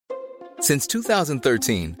Since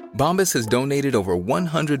 2013, Bombas has donated over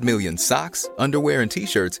 100 million socks, underwear, and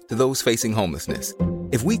T-shirts to those facing homelessness.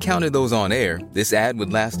 If we counted those on air, this ad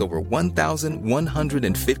would last over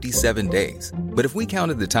 1,157 days. But if we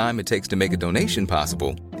counted the time it takes to make a donation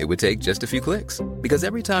possible, it would take just a few clicks. Because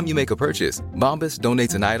every time you make a purchase, Bombas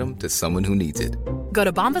donates an item to someone who needs it. Go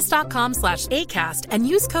to bombas.com/ACAST and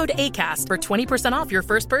use code ACAST for 20% off your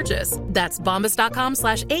first purchase. That's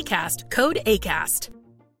bombas.com/ACAST, code ACAST.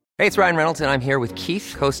 Hey, it's Ryan Reynolds, and I'm here with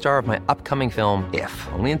Keith, co-star of my upcoming film, If,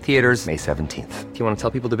 only in theaters May 17th. Do you want to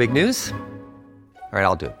tell people the big news? All right,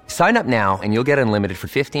 I'll do it. Sign up now and you'll get unlimited for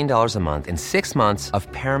 $15 a month and 6 months of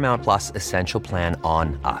Paramount Plus Essential Plan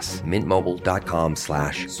on us.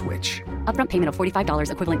 MintMobile.com/switch. Upfront payment of $45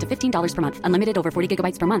 equivalent to $15 per month. Unlimited over 40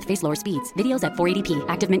 gigabytes per month. Face lower speeds. Videos at 480p.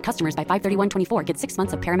 Active Mint customers by 531.24 get 6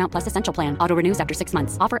 months of Paramount Plus Essential Plan. Auto renews after 6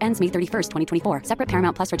 months. Offer ends May 31st, 2024. Separate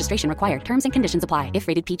Paramount Plus registration required. Terms and conditions apply if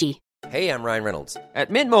rated PG. Hey, I'm Ryan Reynolds. At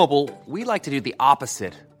Mint Mobile, we like to do the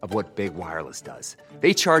opposite of what Big Wireless does.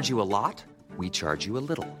 They charge you a lot. We charge you a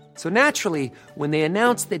little. So naturally, when they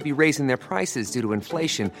announced they'd be raising their prices due to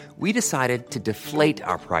inflation, we decided to deflate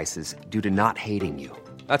our prices due to not hating you.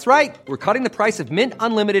 That's right. We're cutting the price of Mint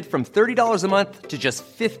Unlimited from $30 a month to just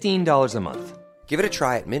 $15 a month. Give it a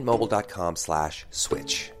try at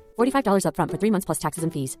mintmobile.com/switch. $45 upfront for 3 months plus taxes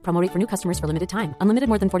and fees. Promo rate for new customers for limited time. Unlimited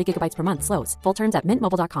more than 40 gigabytes per month. Slows full terms at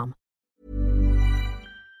mintmobile.com.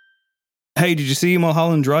 Hey, did you see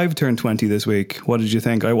Mulholland Drive turn 20 this week? What did you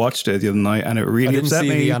think? I watched it the other night and it really upset me.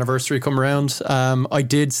 I didn't see the anniversary come around. I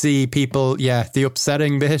did see people, the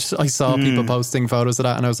upsetting bit. I saw people posting photos of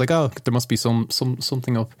that and I was like, oh, there must be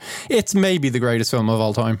something up. It's maybe the greatest film of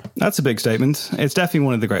all time. That's a big statement. It's definitely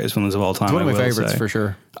one of the greatest films of all time. It's one of my favourites for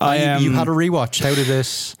sure. You had a rewatch. How did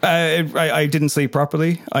it? I didn't sleep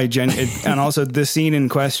properly. And also the scene in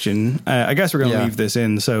question, I guess we're going to leave this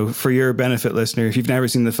in. So for your benefit, listener, if you've never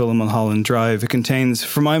seen the film Mulholland Drive, it contains,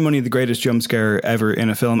 for my money, the greatest jump scare ever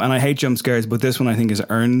in a film. And I hate jump scares, but this one I think is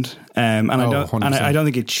earned. I don't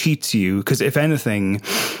think it cheats you, because if anything,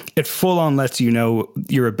 it full on lets you know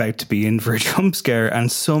you're about to be in for a jump scare.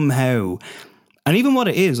 And somehow, and even what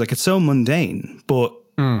it is, like, it's so mundane, but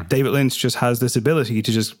David Lynch just has this ability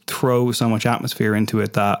to just throw so much atmosphere into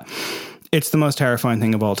it that it's the most terrifying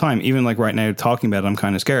thing of all time. Even like right now talking about it, I'm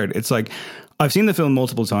kind of scared. It's like, I've seen the film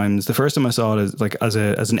multiple times. The first time I saw it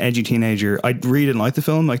as an edgy teenager, I really didn't like the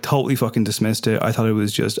film. I totally fucking dismissed it. I thought it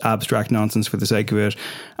was just abstract nonsense for the sake of it.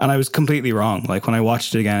 And I was completely wrong. Like when I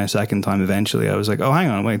watched it again a second time, eventually I was like, oh,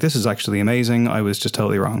 hang on, wait, this is actually amazing. I was just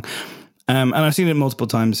totally wrong. And I've seen it multiple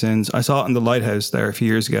times since. I saw it in the Lighthouse there a few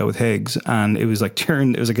years ago with Higgs, and it was like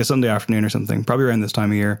a Sunday afternoon or something, probably around this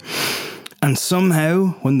time of year. And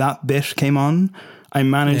somehow when that bit came on, I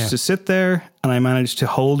managed to sit there and I managed to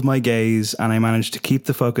hold my gaze and I managed to keep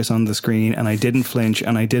the focus on the screen and I didn't flinch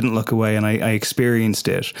and I didn't look away and I experienced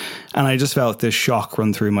it. And I just felt this shock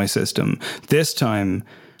run through my system. This time,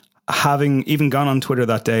 having even gone on Twitter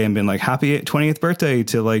that day and been like, happy 20th birthday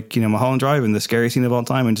to Mulholland Drive and the scary scene of all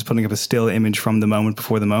time, and just putting up a still image from the moment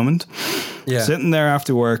before the moment. Yeah. Sitting there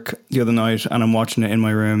after work the other night and I'm watching it in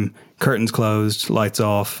my room, curtains closed, lights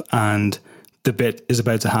off, and the bit is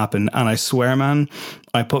about to happen. And I swear, man,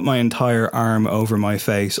 I put my entire arm over my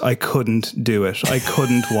face. I couldn't do it. I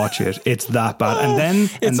couldn't watch it. It's that bad. And then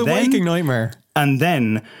it's a waking nightmare. And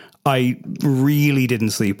then I really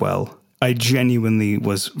didn't sleep well. I genuinely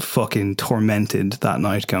was fucking tormented that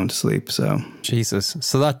night going to sleep. So Jesus.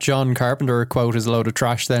 So that John Carpenter quote is a load of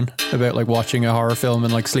trash then, about like watching a horror film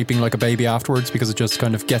and like sleeping like a baby afterwards because it just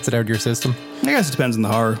kind of gets it out of your system. I guess it depends on the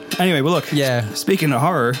horror. Anyway, well look, speaking of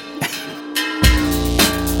horror,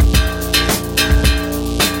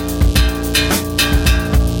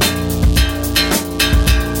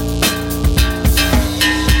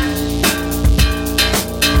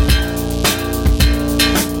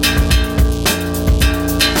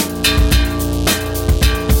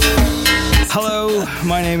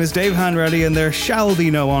 my name is Dave Hanratty and there shall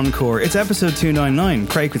be no encore. It's episode 299.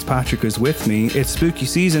 Craig Fitzpatrick is with me. It's spooky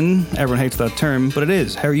season. Everyone hates that term, but it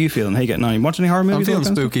is. How are you feeling? How you getting on? You watch any horror movies? I'm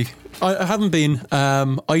feeling spooky. I haven't been.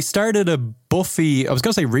 I started a Buffy, I was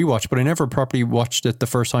going to say rewatch, but I never properly watched it the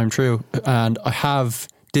first time through. And I have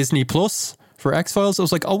Disney Plus for X-Files. I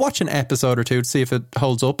was like, I'll watch an episode or two to see if it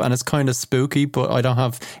holds up, and it's kind of spooky, but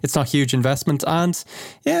it's not huge investment, and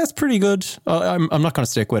yeah, it's pretty good. I'm not going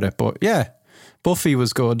to stick with it, but yeah, Buffy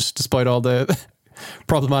was good despite all the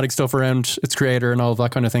problematic stuff around its creator and all of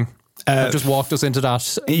that kind of thing. Just walked us into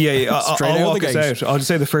that. Yeah, I'll walk us out. I'll just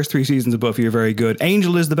say the first 3 seasons of Buffy are very good.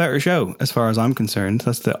 Angel is the better show, as far as I'm concerned.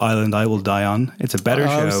 That's the island I will die on. It's a better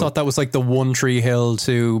show. I always thought that was like the One Tree Hill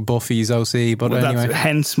to Buffy's OC, but anyway.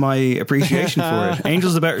 Hence my appreciation for it.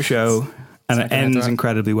 Angel's the better show. And it ends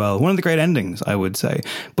incredibly well. One of the great endings, I would say.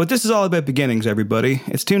 But this is all about beginnings, everybody.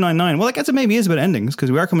 It's 299. Well, I guess it maybe is about endings,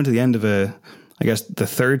 because we are coming to the end of the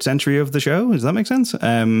 3rd century of the show. Does that make sense?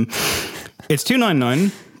 It's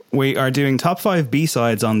 299. We are doing top 5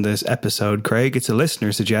 B-sides on this episode, Craig. It's a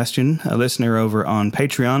listener suggestion, a listener over on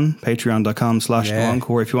Patreon,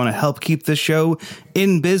 patreon.com/NoEncore, if you want to help keep the show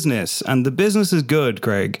in business. And the business is good,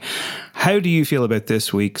 Craig. How do you feel about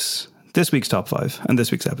this week's top 5 and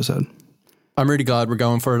this week's episode? I'm really glad we're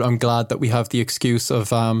going for it. I'm glad that we have the excuse of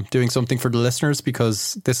doing something for the listeners,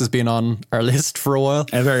 because this has been on our list for a while.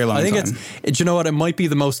 A very long time. Do you know what? It might be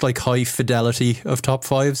the most like high fidelity of top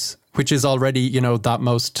 5s, which is already, that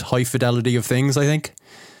most high fidelity of things, I think.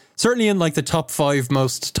 Certainly in like the top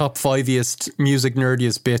 5-iest music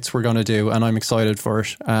nerdiest bits we're going to do, and I'm excited for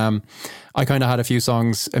it. I kind of had a few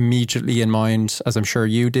songs immediately in mind, as I'm sure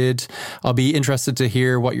you did. I'll be interested to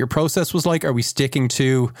hear what your process was like. Are we sticking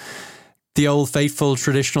to the old faithful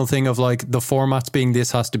traditional thing of like the formats being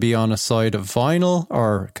this has to be on a side of vinyl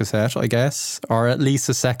or cassette, I guess, or at least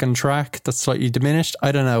a second track that's slightly diminished?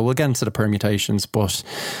 I don't know. We'll get into the permutations, but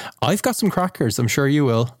I've got some crackers. I'm sure you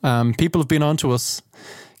will. People have been on to us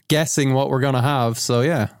guessing what we're going to have. So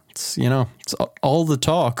yeah, it's all the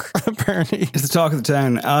talk, apparently. It's the talk of the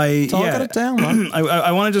town. Talk of the town, man.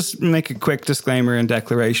 I want to just make a quick disclaimer and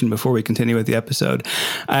declaration before we continue with the episode.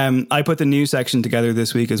 I put the news section together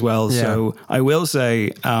this week as well. Yeah. So I will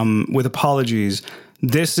say, with apologies,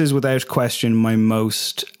 this is without question my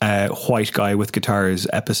most white guy with guitars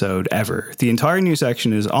episode ever. The entire news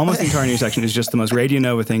section is just the most Radio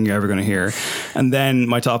Nova thing you're ever going to hear. And then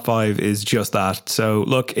my top 5 is just that. So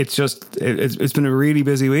look, it's been a really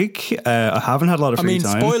busy week. I haven't had a lot of free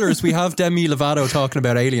time. Spoilers, we have Demi Lovato talking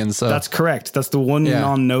about aliens. So. That's correct. That's the one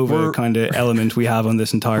non-Nova kind of element we have on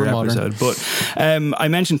this entire episode. But I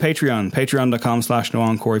mentioned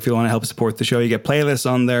patreon.com/NoEncore. If you want to help support the show, you get playlists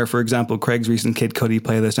on there. For example, Craig's recent Kid Cudi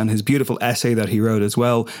playlist and his beautiful essay that he wrote as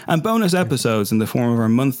well, and bonus episodes in the form of our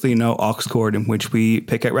monthly No Aux Chord, in which we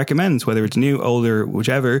pick out recommends, whether it's new, older,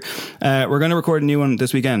 whichever. We're going to record a new one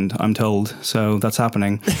this weekend, I'm told, so that's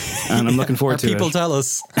happening, and I'm looking forward to it. People tell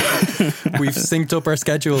us. We've synced up our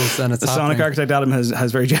schedules, and it's happening. Sonic Architect Adam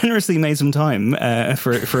has very generously made some time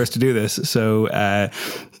for us to do this, so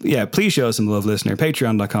please show us some love, listener.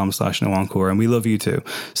 Patreon.com/NoEncore, and we love you too.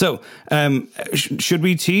 So should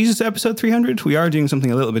we tease episode 300? We are doing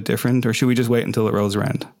something a little bit different, or should we just wait until it rolls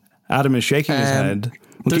around? Adam is shaking his head.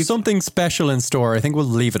 There's something special in store. I think we'll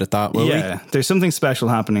leave it at that, will we? Yeah, there's something special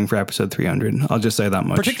happening for episode 300. I'll just say that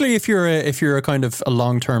much. Particularly if you're a kind of a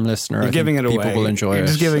long-term listener. You're giving it away. People will enjoy it. You're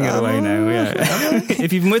just giving it away now, yeah.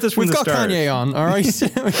 If you've been with us from the start. We've got Kanye on, all right?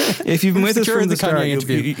 If you've been with us from the start,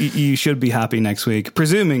 you should be happy next week,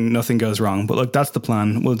 presuming nothing goes wrong. But look, that's the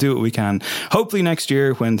plan. We'll do what we can. Hopefully next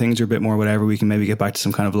year, when things are a bit more whatever, we can maybe get back to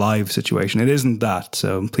some kind of live situation. It isn't that,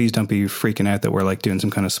 so please don't be freaking out that we're like doing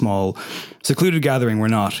some kind of small secluded gathering.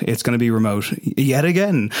 We're not. It's going to be remote yet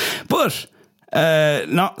again. But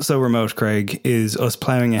not so remote, Craig, is us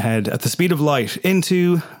ploughing ahead at the speed of light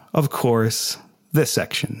into, of course, this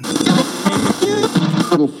section.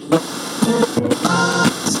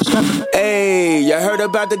 Hey, you heard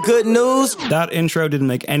about the good news? That intro didn't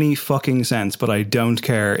make any fucking sense, but I don't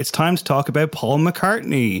care. It's time to talk about Paul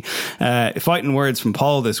McCartney. Fighting words from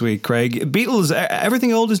Paul this week, Craig. Beatles,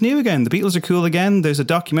 everything old is new again. The Beatles are cool again. There's a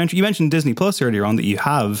documentary. You mentioned Disney Plus earlier on that you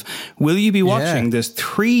have. Will you be watching this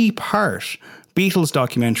 3-part Beatles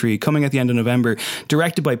documentary coming at the end of November,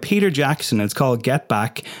 directed by Peter Jackson? It's called Get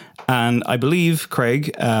Back. And I believe,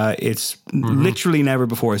 Craig, it's literally never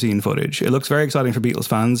before seen footage. It looks very exciting for Beatles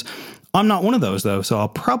fans. I'm not one of those, though, so I'll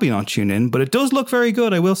probably not tune in. But it does look very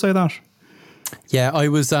good, I will say that. Yeah, I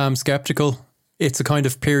was skeptical. It's a kind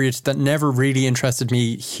of period that never really interested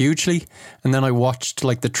me hugely. And then I watched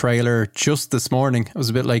like the trailer just this morning. I was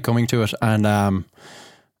a bit late coming to it. And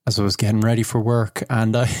as I was getting ready for work,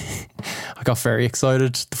 and I got very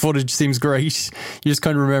excited. The footage seems great. You just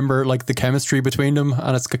kind of remember like the chemistry between them,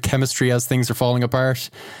 and it's got chemistry as things are falling apart.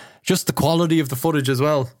 Just the quality of the footage as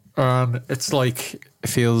well. It's like, it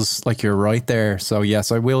feels like you're right there. So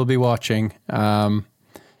yes, I will be watching. And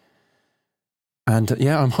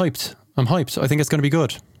yeah, I'm hyped. I think it's going to be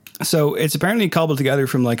good. So it's apparently cobbled together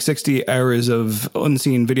from like 60 hours of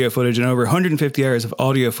unseen video footage and over 150 hours of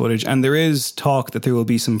audio footage. And there is talk that there will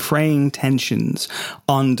be some fraying tensions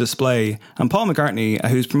on display. And Paul McCartney,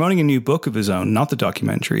 who's promoting a new book of his own, not the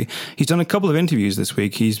documentary, he's done a couple of interviews this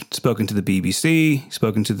week. He's spoken to the BBC,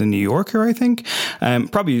 spoken to the New Yorker, I think,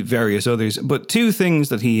 probably various others. But two things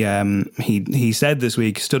that he said this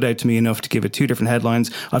week stood out to me enough to give it two different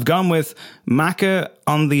headlines. I've gone with Macca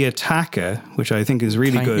on the Attacca, which I think is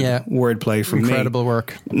really good wordplay from Incredible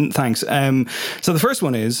work. Thanks. So the first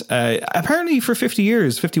one is, apparently for 51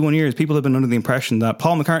 years, people have been under the impression that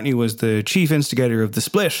Paul McCartney was the chief instigator of the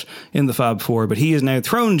split in the Fab Four, but he has now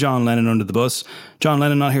thrown John Lennon under the bus. John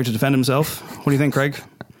Lennon not here to defend himself. What do you think, Craig?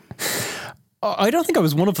 I don't think I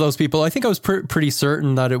was one of those people. I think I was pretty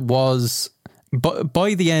certain that it was, but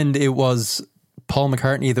by the end, it was Paul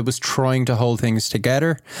McCartney that was trying to hold things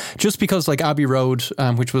together, just because like Abbey Road,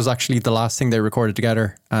 which was actually the last thing they recorded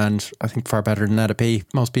together, and I think far better than Let It Be,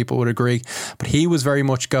 most people would agree, but he was very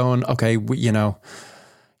much going, okay,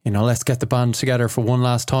 let's get the band together for one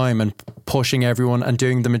last time, and pushing everyone and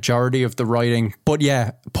doing the majority of the writing. But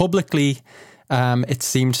yeah, publicly, it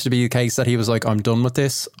seemed to be the case that he was like, I'm done with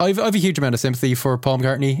this. I've a huge amount of sympathy for Paul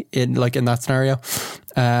McCartney in that scenario.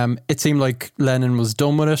 It seemed like Lennon was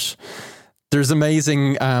done with it. There's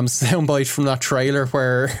amazing soundbite from that trailer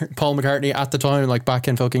where Paul McCartney at the time, like back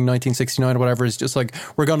in fucking 1969 or whatever, is just like,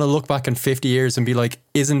 we're going to look back in 50 years and be like,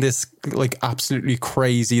 isn't this like absolutely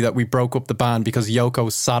crazy that we broke up the band because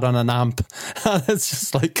Yoko sat on an amp? It's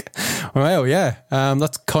just like, wow, yeah,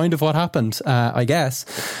 that's kind of what happened, I guess.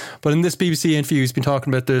 But in this BBC interview, he's been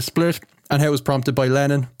talking about the split and how it was prompted by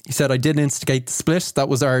Lennon. He said, I didn't instigate the split. That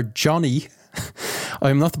was our Johnny. I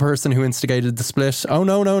am not the person who instigated the split. Oh,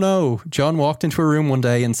 no. John walked into a room one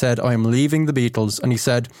day and said, I am leaving the Beatles. And he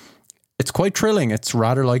said, it's quite thrilling. It's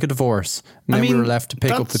rather like a divorce. And then we were left to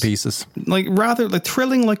pick up the pieces. Like rather like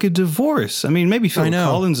thrilling like a divorce. I mean, maybe Phil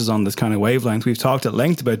Collins is on this kind of wavelength. We've talked at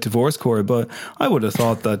length about divorce core, but I would have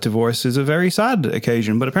thought that divorce is a very sad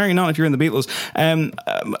occasion, but apparently not if you're in the Beatles.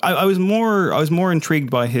 I was more intrigued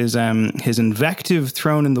by his invective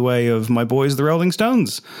thrown in the way of my boys, the Rolling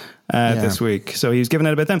Stones. This week. So he's given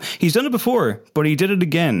out about them. He's done it before, but he did it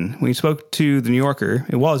again. When he spoke to the New Yorker,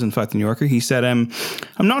 it was in fact the New Yorker, he said, I'm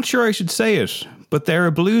not sure I should say it, but they're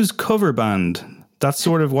a blues cover band. That's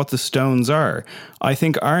sort of what the Stones are. I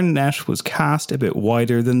think our net was cast a bit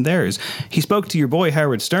wider than theirs. He spoke to your boy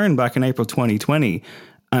Howard Stern back in April 2020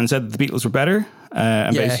 and said that the Beatles were better.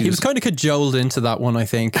 He was kind of cajoled into that one, I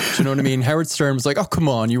think. Do you know what I mean? Howard Stern was like, oh, come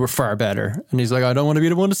on, you were far better. And he's like, I don't want to be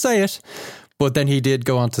the one to say it. But then he did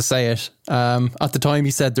go on to say it. At the time,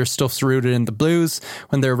 he said their stuff's rooted in the blues.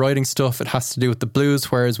 When they're writing stuff, it has to do with the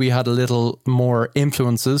blues, whereas we had a little more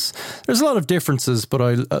influences. There's a lot of differences, but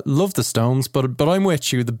I love the Stones. But I'm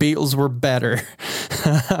with you. The Beatles were better.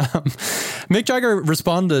 Mick Jagger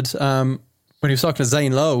responded when he was talking to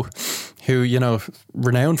Zane Lowe, who,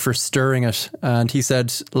 renowned for stirring it. And he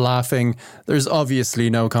said, laughing, there's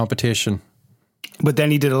obviously no competition. But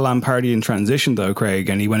then he did a Lampardian transition, though, Craig,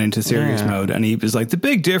 and he went into serious mode. And he was like, the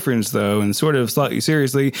big difference, though, and sort of slightly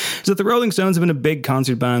seriously, is that the Rolling Stones have been a big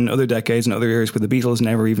concert band other decades and other years where the Beatles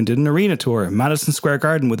never even did an arena tour. Madison Square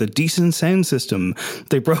Garden with a decent sound system.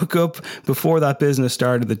 They broke up before that business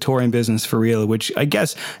started, the touring business for real, which I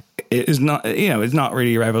guess is not, it's not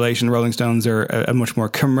really a revelation. Rolling Stones are a much more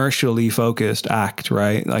commercially focused act,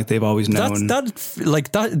 right? Like they've always known.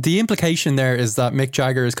 The implication there is that Mick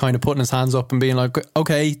Jagger is kind of putting his hands up and being like,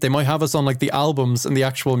 okay, they might have us on like the albums and the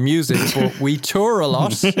actual music, but we tour a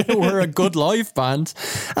lot. We're a good live band.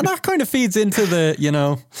 And that kind of feeds into the,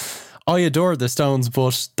 I adore the Stones,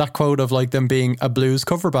 but that quote of like them being a blues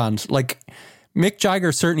cover band, like Mick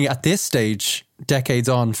Jagger certainly at this stage, decades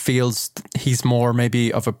on, feels he's more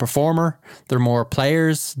maybe of a performer. They're more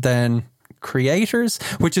players than creators,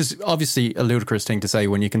 which is obviously a ludicrous thing to say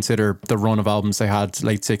when you consider the run of albums they had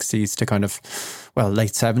late 60s to kind of,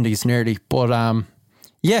 late 70s nearly. But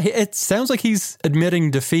it sounds like he's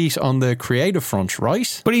admitting defeat on the creative front,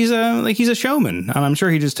 right? But he's a showman, and I'm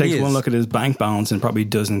sure he just takes one look at his bank balance and probably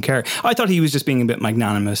doesn't care. I thought he was just being a bit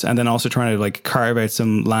magnanimous, and then also trying to like carve out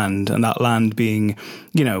some land, and that land being,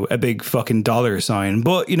 a big fucking dollar sign.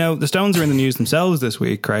 But the Stones are in the news themselves this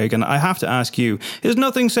week, Craig, and I have to ask you: is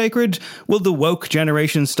nothing sacred? Will the woke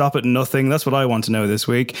generation stop at nothing? That's what I want to know this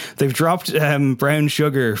week. They've dropped Brown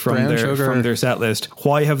Sugar from their set list.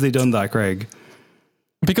 Why have they done that, Craig?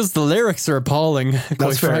 Because the lyrics are appalling,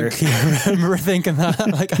 quite frankly. I remember thinking that,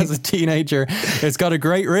 like, as a teenager. It's got a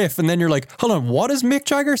great riff, and then you're like, hold on, what is Mick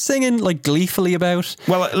Jagger singing, like, gleefully about?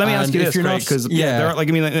 Well, let me ask you this, because there are, like,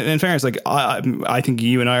 I mean, in fairness, like, I think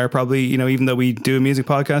you and I are probably, you know, even though we do a music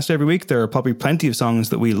podcast every week, there are probably plenty of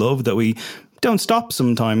songs that we love that we don't stop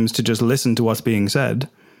sometimes to just listen to what's being said.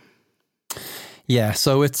 Yeah,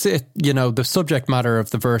 so you know, the subject matter of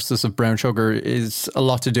the verses of Brown Sugar is a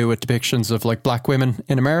lot to do with depictions of like black women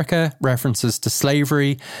in America, references to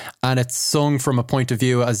slavery, and it's sung from a point of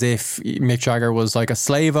view as if Mick Jagger was like a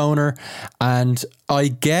slave owner. And I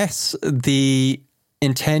guess the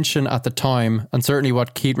intention at the time, and certainly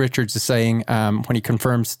what Keith Richards is saying when he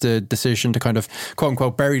confirms the decision to kind of quote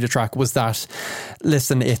unquote bury the track, was that,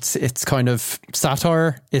 listen, it's kind of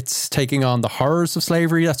satire, it's taking on the horrors of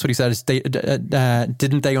slavery. That's what he said.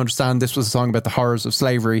 Didn't they understand this was a song about the horrors of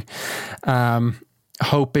slavery? He's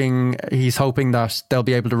hoping that they'll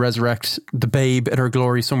be able to resurrect the babe in her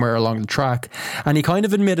glory somewhere along the track. And he kind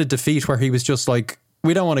of admitted defeat, where he was just like,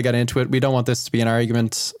 we don't want to get into it, we don't want this to be an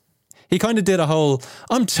argument. He kind of did a whole,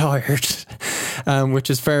 I'm tired, which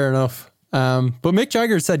is fair enough. But Mick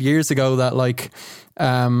Jagger said years ago that like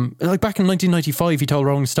back in 1995, he told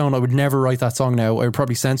Rolling Stone, I would never write that song now. I would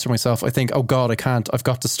probably censor myself. I think, oh God, I can't. I've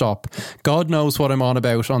got to stop. God knows what I'm on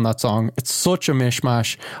about on that song. It's such a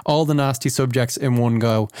mishmash. All the nasty subjects in one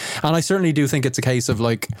go. And I certainly do think it's a case of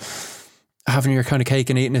like, having your kind of cake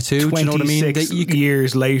and eating it too. Do you know what I mean? 26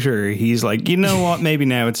 years later, he's like, you know what? Maybe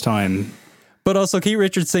now it's time. But also Keith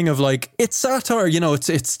Richards' thing of like, it's satire, you know,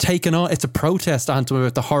 it's taken on, it's a protest anthem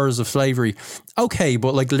about the horrors of slavery. Okay,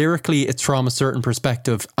 but like lyrically, it's from a certain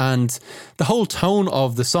perspective, and the whole tone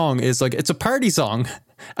of the song is like, it's a party song,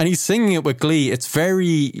 and he's singing it with glee. It's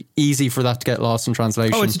very easy for that to get lost in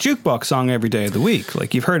translation. Oh, it's a jukebox song every day of the week.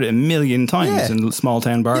 Like, you've heard it a million times in small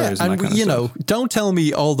town bars. Yeah, and that kind of you stuff. know, don't tell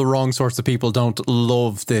me all the wrong sorts of people don't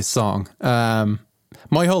love this song.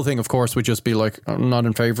 My whole thing, of course, would just be like, I'm not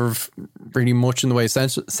in favour of really much in the way of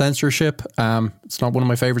censorship. It's not one of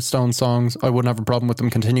my favourite Stone songs. I wouldn't have a problem with them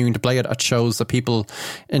continuing to play it at shows that people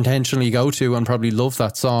intentionally go to and probably love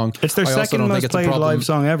that song. It's their second most played live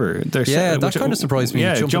song ever. That kind of surprised me.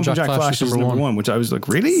 Yeah, Jumpin' Jack Flash is number one, which I was like,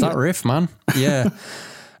 really? It's that riff, man. Yeah.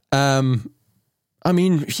 I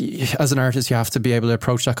mean, as an artist, you have to be able to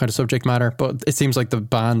approach that kind of subject matter, but it seems like the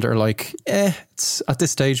band are like, it's at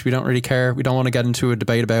this stage, we don't really care. We don't want to get into a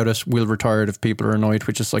debate about it. We'll retire it if people are annoyed,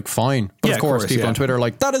 which is like fine. But of course, people on Twitter are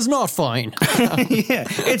like, that is not fine. Yeah,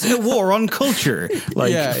 it's a war on culture.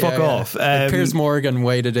 Like, fuck off. Piers Morgan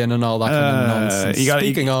waded in and all that kind of nonsense. You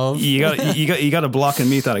got to block and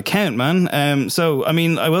mute that account, man. So, I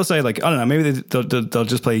mean, I will say, like, I don't know, maybe they'll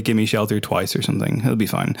just play Gimme Shelter twice or something. It'll be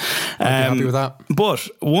fine. I'd be happy with that. But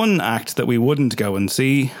one act that we wouldn't go and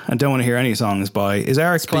see and don't want to hear any songs by is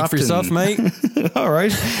Eric Clapton. Speak for yourself, mate. All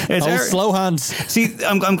right. It's slow hands. See,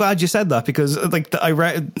 I'm glad you said that, because like I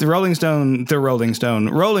read the Rolling Stone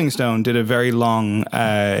did a very long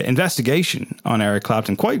investigation on Eric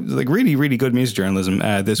Clapton, quite like really, really good music journalism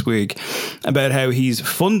this week, about how he's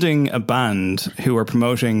funding a band who are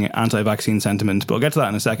promoting anti-vaccine sentiment. But I'll get to that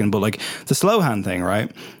in a second. But like the slow hand thing,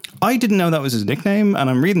 right? I didn't know that was his nickname, and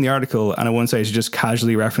I'm reading the article, and at one stage it just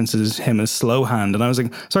casually references him as Slow Hand, and I was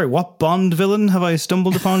like, sorry, what Bond villain have I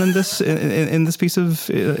stumbled upon in this in this piece of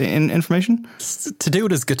information? It's to do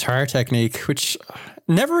with his guitar technique, which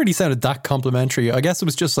never really sounded that complimentary. I guess it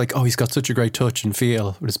was just like, oh, he's got such a great touch and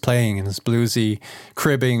feel with his playing and his bluesy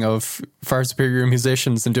cribbing of far superior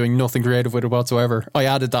musicians and doing nothing creative with it whatsoever. I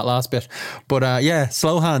added that last bit. But yeah,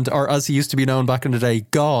 Slow Hand, or as he used to be known back in the day,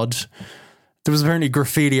 God. There was apparently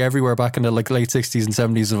graffiti everywhere back in the like late 60s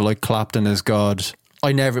and 70s of like Clapton as God.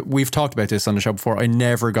 We've talked about this on the show before. I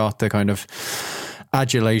never got the kind of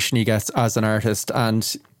adulation he gets as an artist,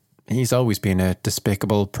 and he's always been a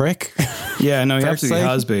despicable prick. Yeah, no, he absolutely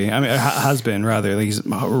has been. I mean, has been rather. Like, he's a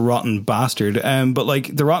rotten bastard. But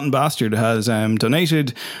like the rotten bastard has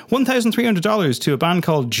donated $1,300 to a band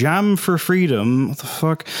called Jam for Freedom. What the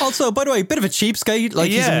fuck? Also, by the way, a bit of a cheapskate. Like,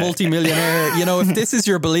 he's a multi-millionaire. You know, if this is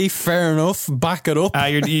your belief, fair enough. Back it up.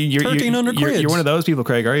 You're 1,300 quid. You're one of those people,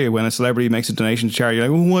 Craig, are you? When a celebrity makes a donation to charity, you're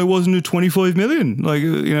like, why wasn't it 25 million? Like,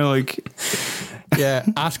 you know, like. Yeah,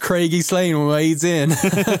 at Craigie Slane wades in.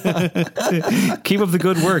 Keep up the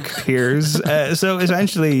good work, Piers. So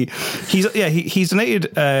essentially, he's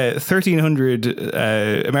donated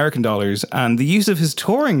 $1,300 American dollars, and the use of his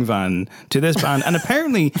touring van to this band, and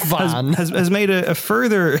apparently has made a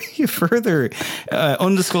further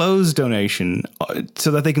undisclosed donation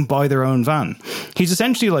so that they can buy their own van. He's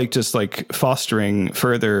essentially like just like fostering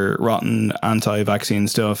further rotten anti-vaccine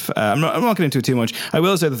stuff. I'm not getting into it too much. I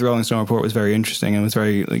will say that the Rolling Stone report was very interesting. interesting and was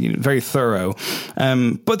very very thorough.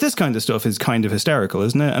 But this kind of stuff is kind of hysterical,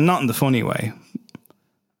 isn't it? And not in the funny way.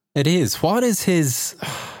 It is. What is his...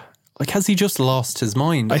 Like, has he just lost his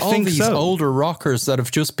mind? I think all these so. older rockers that have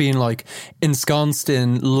just been like ensconced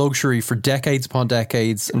in luxury for decades upon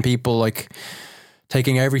decades, and people like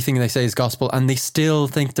taking everything they say is gospel, and they still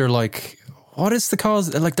think they're like, what is the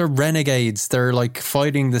cause? Like, they're renegades. They're like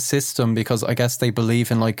fighting the system because I guess they believe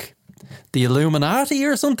in like the Illuminati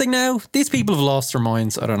or something now. These people have lost their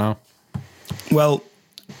minds. I don't know. Well,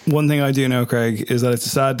 one thing I do know, Craig, is that it's a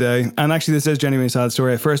sad day, and actually this is genuinely a sad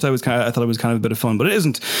story. At first I thought it was kind of a bit of fun, but it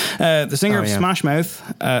isn't. The singer of Smash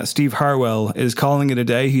Mouth, Steve Harwell, is calling it a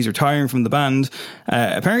day. He's retiring from the band.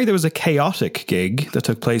 Apparently there was a chaotic gig that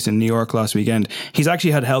took place in New York last weekend. He's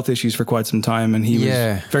actually had health issues for quite some time, and he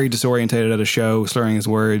was very disorientated at a show, slurring his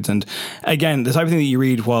words, and again, the type of thing that you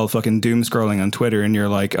read while fucking doom scrolling on Twitter, and you're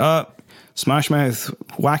like, Smash Mouth,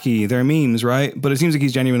 wacky, they're memes, right? But it seems like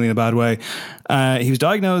he's genuinely in a bad way. He was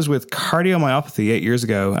diagnosed with cardiomyopathy 8 years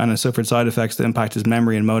ago and has suffered side effects that impact his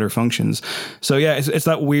memory and motor functions. So yeah, it's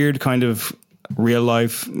that weird kind of real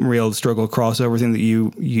life, real struggle crossover thing that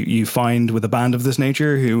you find with a band of this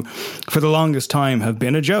nature who for the longest time have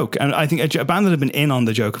been a joke. And I think a band that have been in on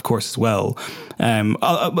the joke, of course, as well.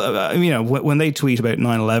 When they tweet about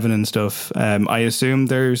 9/11 and stuff, I assume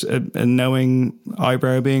there's a knowing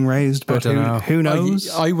eyebrow being raised, but who knows?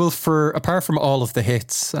 I will, apart from all of the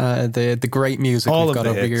hits, the great music we've got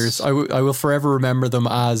over the years, I will forever remember them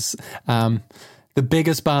as the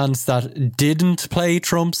biggest bands that didn't play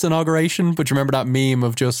Trump's inauguration. But you remember that meme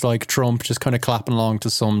of just like Trump just kind of clapping along to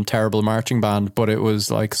some terrible marching band, but it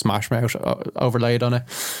was like Smash Mouth overlaid on it.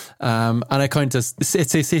 And it kind of, it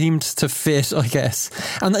seemed to fit, I guess.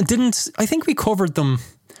 And I think we covered them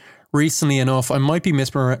recently enough. I might be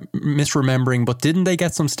misremembering, but didn't they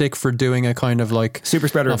get some stick for doing a kind of like super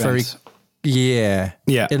spreader event? Yeah.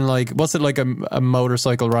 In like, was it like a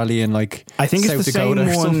motorcycle rally in like I think South it's the Dakota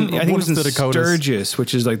same one. I think it's in Dakotas. Sturgis,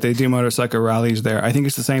 which is like they do motorcycle rallies there. I think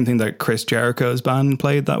it's the same thing that Chris Jericho's band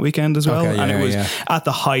played that weekend as well. And it was at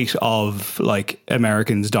the height of like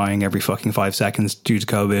Americans dying every fucking 5 seconds due to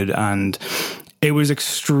COVID, and it was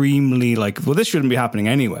extremely like, well, this shouldn't be happening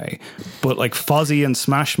anyway. But like Fozzy and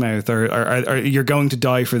Smash Mouth are you're going to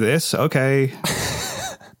die for this? Okay.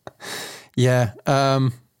 Yeah.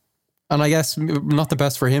 And I guess not the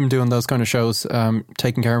best for him doing those kind of shows,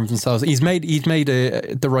 taking care of themselves. He's made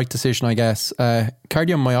the right decision, I guess.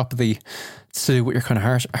 Cardiomyopathy, to do with your kind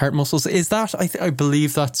of heart muscles. Is that, I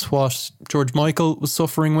believe that's what George Michael was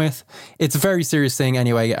suffering with. It's a very serious thing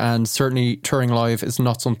anyway, and certainly touring live is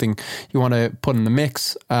not something you want to put in the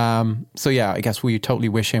mix. So yeah, I guess we totally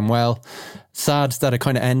wish him well. Sad that it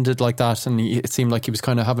kind of ended like that, and it seemed like he was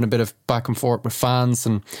kind of having a bit of back and forth with fans,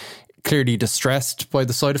 and clearly distressed by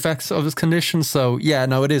the side effects of his condition. So yeah,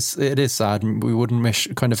 no, it is sad, and we wouldn't wish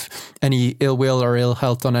kind of any ill will or ill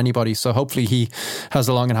health on anybody. So hopefully he has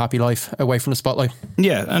a long and happy life away from the spotlight.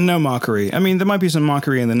 Yeah, and no mockery. I mean, there might be some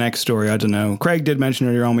mockery in the next story, I don't know. Craig did mention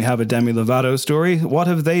earlier on we have a Demi Lovato story. What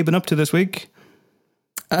have they been up to this week?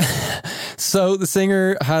 So the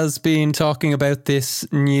singer has been talking about this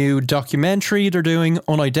new documentary they're doing,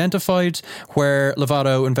 Unidentified, where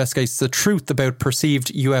Lovato investigates the truth about perceived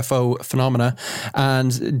UFO phenomena.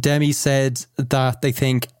 And Demi said that they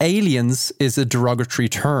think aliens is a derogatory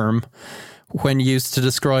term when used to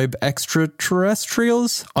describe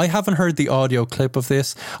extraterrestrials. I haven't heard the audio clip of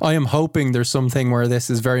this. I am hoping there's something where this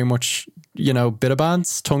is very much, bit of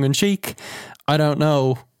bands, tongue in cheek. I don't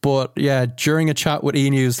know. But yeah, during a chat with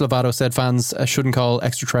E!News, Lovato said fans shouldn't call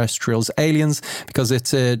extraterrestrials aliens because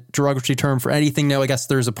it's a derogatory term for anything. Now, I guess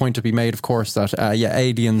there's a point to be made, of course, that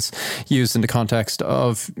aliens used in the context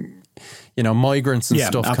of migrants and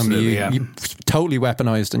stuff absolutely, can be totally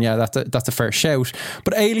weaponized, and that's a fair shout.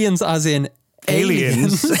 But aliens, as in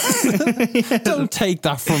aliens. Don't take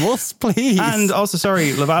that from us, please. And also,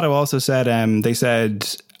 sorry, Lovato also said they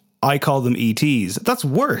said, I call them ETs. That's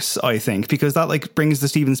worse, I think, because that brings the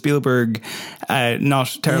Steven Spielberg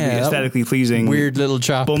not terribly aesthetically pleasing weird little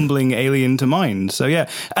chap bumbling alien to mind. So yeah,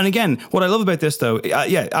 and again, what I love about this though,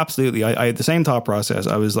 absolutely, I had the same thought process.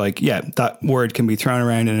 I was like, that word can be thrown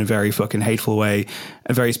around in a very fucking hateful way,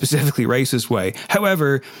 a very specifically racist way.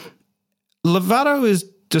 However, Lovato is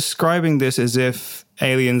describing this as if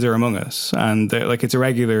aliens are among us, and like it's a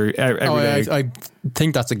regular everyday. I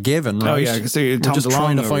think that's a given, right? Oh yeah, because we're just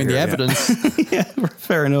trying to find the evidence. Yeah,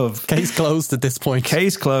 fair enough. Case closed at this point.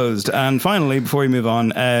 Case closed. And finally, before we move on,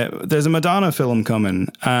 there's a Madonna film coming,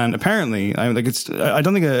 and apparently, I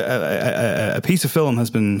don't think a piece of film has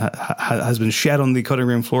been shed on the cutting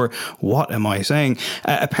room floor. What am I saying?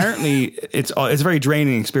 Apparently, it's a very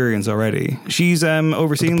draining experience already. She's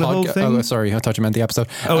overseeing the whole thing. Oh, sorry, I thought you meant the episode.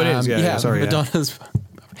 Oh, it is. Yeah, sorry. Madonna's.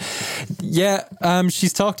 Yeah,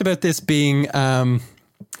 she's talked about this being.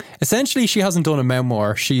 Essentially, she hasn't done a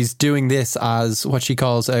memoir. She's doing this as what she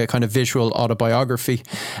calls a kind of visual autobiography.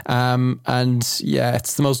 And yeah,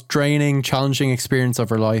 it's the most draining, challenging experience of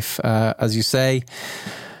her life, as you say.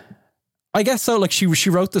 I guess so. Like she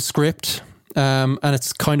wrote the script. And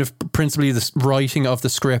it's kind of principally the writing of the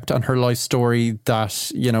script and her life story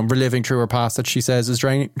that, reliving through her past that she says is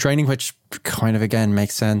draining, which kind of, again,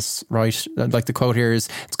 makes sense, right? Like the quote here is,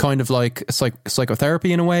 it's kind of like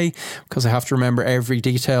psychotherapy in a way, because I have to remember every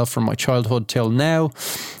detail from my childhood till now.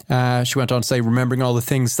 She went on to say, remembering all the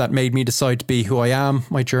things that made me decide to be who I am,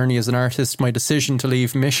 my journey as an artist, my decision to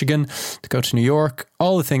leave Michigan to go to New York,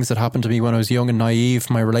 all the things that happened to me when I was young and naive,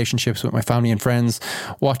 my relationships with my family and friends,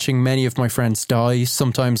 watching many of my friends die.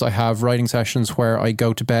 Sometimes I have writing sessions where I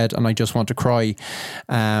go to bed and I just want to cry.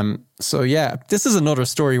 So yeah, this is another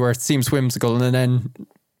story where it seems whimsical and then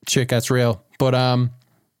shit gets real. But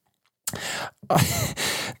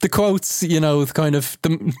the quotes, kind of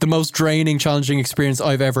the most draining, challenging experience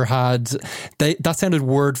I've ever had, that sounded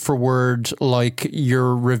word for word like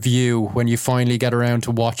your review when you finally get around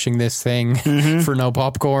to watching this thing for no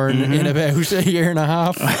popcorn in about a year and a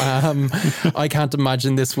half. I can't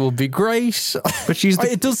imagine this will be great. But she's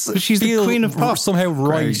the queen of pop. Somehow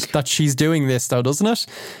right that she's doing this, though, doesn't it?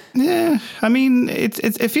 Yeah, I mean,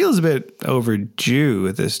 it feels a bit overdue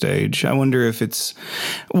at this stage. I wonder if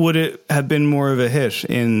would it have been more of a hit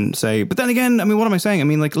in, say, but then again, I mean, what am I saying? I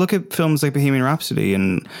mean, like, look at films like Bohemian Rhapsody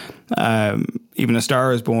and even A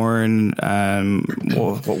Star Is Born.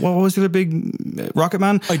 What was the other big Rocket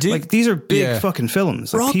Man? Like, these are big fucking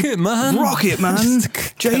films. Like, Rocket Man,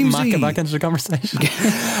 James back into the conversation.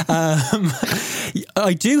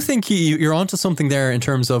 I do think you're onto something there in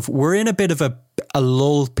terms of we're in a bit of a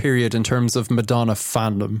lull period in terms of Madonna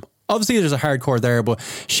fandom. Obviously, there's a hardcore there, but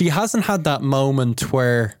she hasn't had that moment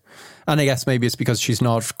where. And I guess maybe it's because she's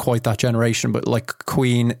not quite that generation, but like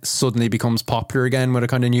Queen suddenly becomes popular again with a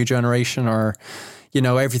kind of new generation, or,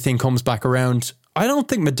 everything comes back around. I don't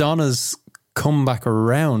think Madonna's come back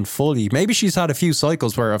around fully. Maybe she's had a few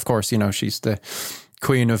cycles where, of course, she's the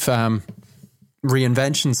queen of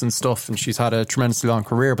reinventions and stuff, and she's had a tremendously long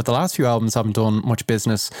career, but the last few albums haven't done much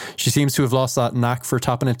business. She seems to have lost that knack for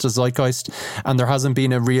tapping into zeitgeist, and there hasn't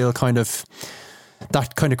been a real kind of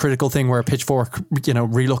that kind of critical thing where Pitchfork,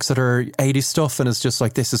 relooks at her 80s stuff and is just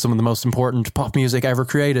like, this is some of the most important pop music ever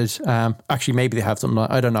created. Actually, maybe they have something,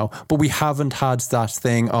 I don't know. But we haven't had that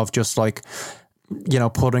thing of just like,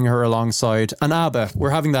 putting her alongside. And ABBA,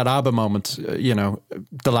 we're having that ABBA moment,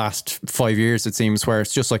 the last 5 years, it seems, where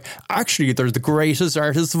it's just like, actually, they're the greatest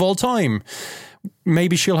artists of all time.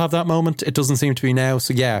 Maybe she'll have that moment. It doesn't seem to be now.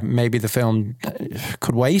 So yeah, maybe the film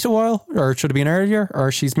could wait a while, or it should have been earlier,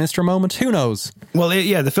 or she's missed her moment. Who knows? Well,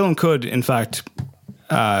 the film could, in fact,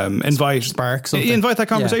 invite that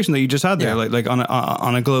conversation that you just had there, like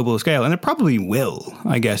on a global scale, and it probably will,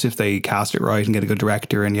 I guess, if they cast it right and get a good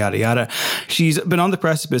director and yada yada. She's been on the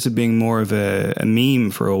precipice of being more of a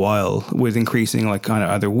meme for a while, with increasing like kind of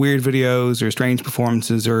either weird videos or strange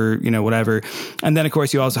performances or whatever. And then of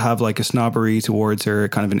course you also have like a snobbery towards her,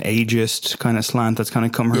 kind of an ageist kind of slant that's kind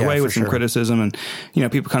of come her way with some criticism, and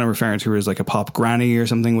people kind of referring to her as like a pop granny or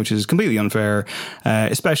something, which is completely unfair.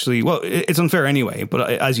 Especially, well, it's unfair anyway, but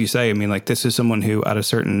as you say, I mean, like, this is someone who at a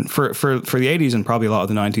certain, for the 80s and probably a lot of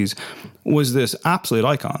the 90s, was this absolute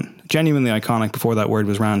icon, genuinely iconic before that word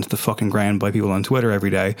was ran to the fucking ground by people on Twitter every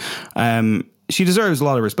day. She deserves a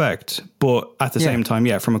lot of respect, but at the same time,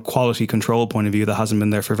 from a quality control point of view, that hasn't been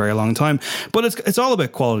there for a very long time. But it's all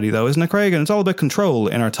about quality, though, isn't it, Craig? And it's all about control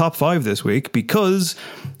in our top 5 this week, because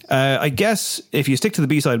I guess if you stick to the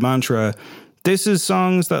B-side mantra, this is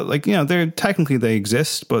songs that, like, they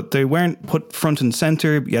exist, but they weren't put front and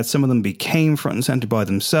center, yet some of them became front and center by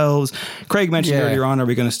themselves. Craig mentioned earlier on, are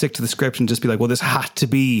we going to stick to the script and just be like, well, this had to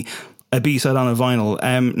be a B-side on a vinyl?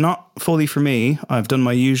 Not fully for me. I've done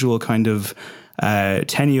my usual kind of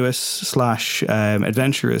tenuous /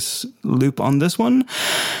 adventurous loop on this one.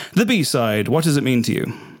 The B-side, what does it mean to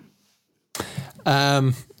you?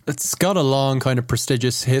 It's got a long kind of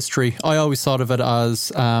prestigious history. I always thought of it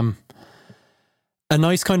as a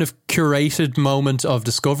nice kind of curated moment of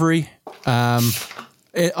discovery.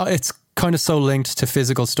 It's kind of so linked to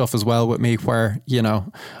physical stuff as well with me, where, you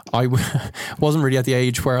know, I wasn't really at the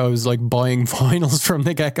age where I was like buying vinyls from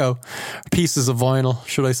the get-go, pieces of vinyl,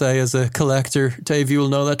 should I say, as a collector. Dave, you will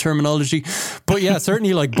know that terminology. But yeah,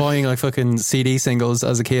 certainly like buying like fucking CD singles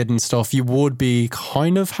as a kid and stuff, you would be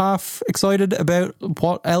kind of half excited about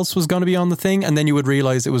what else was going to be on the thing, and then you would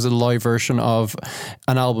realise it was a live version of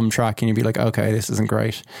an album track and you'd be like, okay, this isn't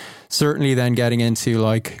great. Certainly then getting into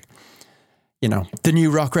like, you know, the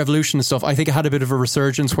new rock revolution and stuff, I think it had a bit of a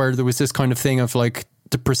resurgence where there was this kind of thing of like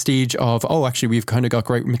the prestige of, oh, actually we've kind of got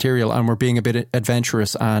great material and we're being a bit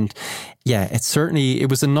adventurous. And yeah, it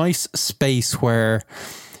was a nice space where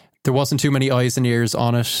there wasn't too many eyes and ears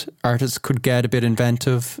on it. Artists could get a bit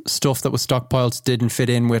inventive. Stuff that was stockpiled didn't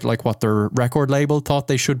fit in with like what their record label thought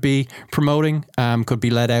they should be promoting, could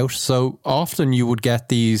be let out. So often you would get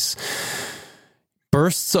these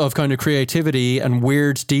bursts of kind of creativity and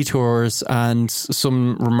weird detours and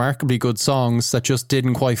some remarkably good songs that just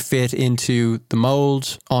didn't quite fit into the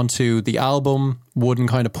mold, onto the album, wouldn't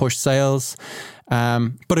kind of push sales.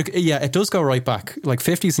 But it does go right back, like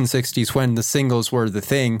 50s and 60s when the singles were the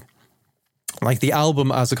thing. Like the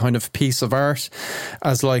album as a kind of piece of art,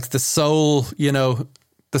 as like the soul, you know,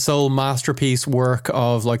 the soul masterpiece work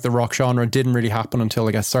of like the rock genre didn't really happen until,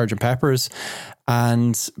 I guess, Sgt. Pepper's.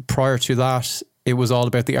 And prior to that, it was all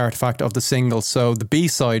about the artifact of the single. So the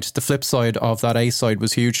B-side, the flip side of that A-side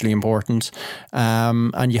was hugely important.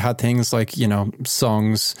 And you had things like, you know,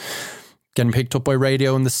 songs getting picked up by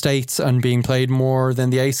radio in the States and being played more than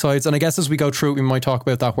the A-sides. And I guess as we go through it, we might talk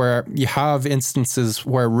about that, where you have instances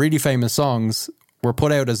where really famous songs were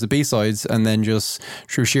put out as the B-sides, and then just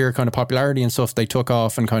through sheer kind of popularity and stuff, they took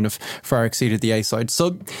off and kind of far exceeded the A-side.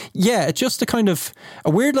 So yeah, it's just a kind of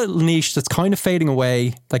a weird little niche that's kind of fading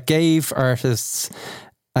away, that gave artists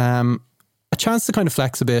a chance to kind of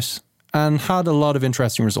flex a bit and had a lot of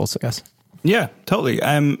interesting results, I guess. Yeah, totally.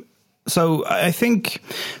 So I think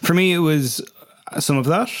for me it was some of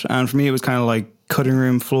that, and for me it was kind of like cutting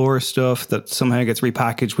room floor stuff that somehow gets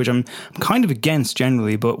repackaged, which I'm kind of against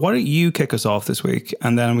generally. But why don't you kick us off this week,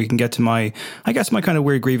 and then we can get to my kind of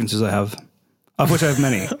weird grievances I have, of which I have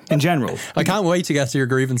many in general. I can't wait to get to your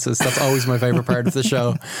grievances. That's always my favourite part of the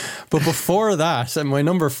show. But before that, my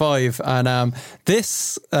number 5, and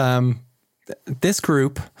this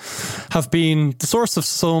group have been the source of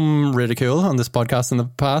some ridicule on this podcast in the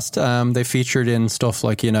past. They featured in stuff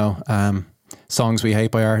like, you know, songs we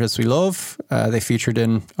hate by artists we love. They featured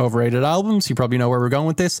in overrated albums. You probably know where we're going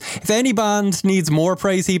with this. If any band needs more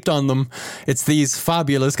praise heaped on them, it's these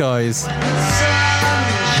fabulous guys.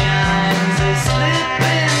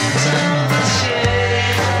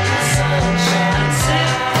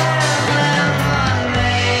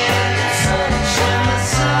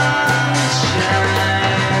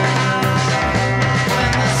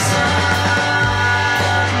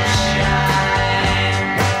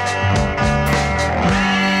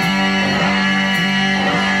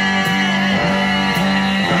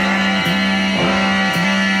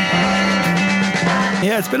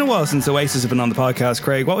 Yeah, it's been a while since Oasis have been on the podcast,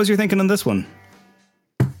 Craig. What was your thinking on this one?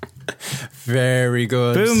 Very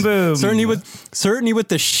good. Boom, boom. Certainly with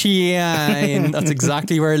the shine. That's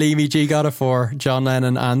exactly where Lee G got it for. John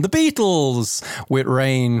Lennon and the Beatles with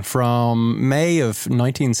Rain from May of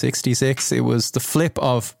 1966. It was the flip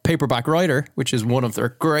of Paperback Writer, which is one of their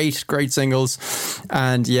great, great singles.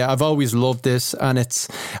 And yeah, I've always loved this. And it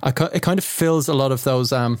kind of fills a lot of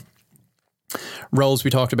those roles we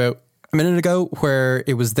talked about a minute ago, where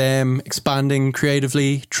it was them expanding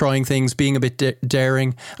creatively, trying things, being a bit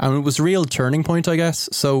daring, and it was a real turning point, I guess.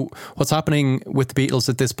 So what's happening with the Beatles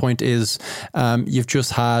at this point is you've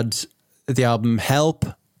just had the album Help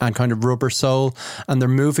and kind of Rubber Soul, and they're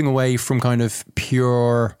moving away from kind of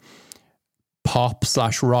pure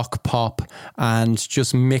pop/rock pop and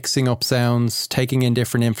just mixing up sounds, taking in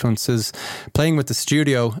different influences, playing with the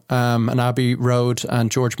studio and Abbey Road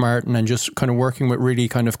and George Martin, and just kind of working with really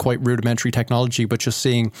kind of quite rudimentary technology, but just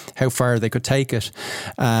seeing how far they could take it.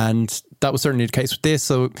 And that was certainly the case with this.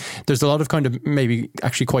 So there's a lot of kind of maybe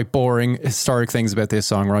actually quite boring historic things about this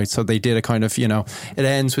song, right? So they did a kind of, you know, it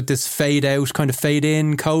ends with this fade out, kind of fade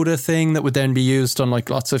in coda thing that would then be used on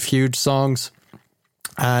like lots of huge songs,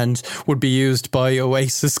 and would be used by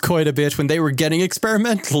Oasis quite a bit when they were getting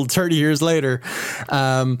experimental 30 years later.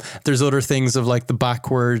 There's other things of like the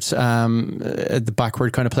backward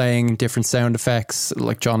kind of playing different sound effects,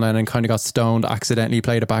 like John Lennon kind of got stoned, accidentally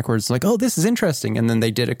played it backwards, like, oh, this is interesting, and then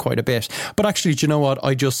they did it quite a bit. But actually, do you know what?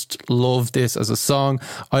 I just love this as a song.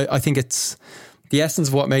 I think it's the essence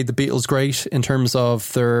of what made the Beatles great in terms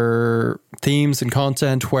of their themes and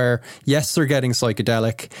content, where yes, they're getting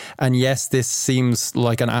psychedelic, and yes, this seems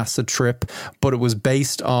like an acid trip, but it was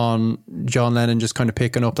based on John Lennon just kind of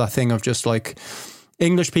picking up that thing of just like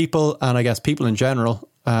English people, and I guess people in general,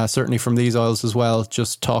 certainly from these isles as well,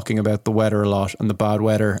 just talking about the weather a lot and the bad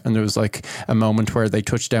weather. And there was like a moment where they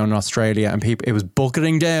touched down in Australia and it was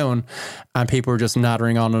bucketing down and people were just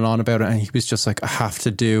nattering on and on about it. And he was just like, I have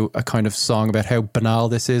to do a kind of song about how banal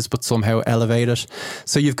this is, but somehow elevate it.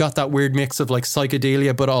 So you've got that weird mix of like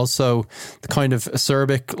psychedelia, but also the kind of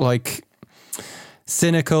acerbic, like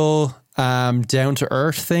cynical, down to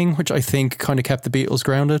earth thing, which I think kind of kept the Beatles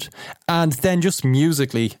grounded. And then just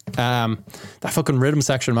musically, that fucking rhythm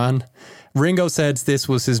section, man. Ringo said this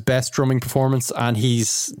was his best drumming performance, and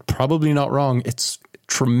he's probably not wrong. It's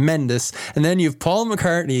tremendous. And then you've Paul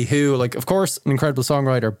McCartney, who, like, of course, an incredible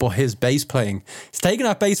songwriter, but his bass playing, he's taking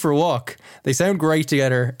that bass for a walk. They sound great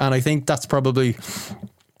together, and I think that's probably,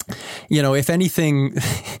 you know, if anything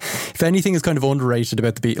is kind of underrated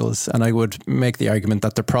about the Beatles, and I would make the argument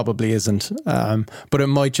that there probably isn't, but it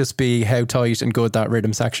might just be how tight and good that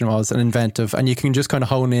rhythm section was and inventive, and you can just kind of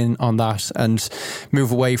hone in on that and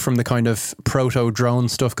move away from the kind of proto-drone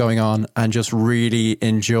stuff going on and just really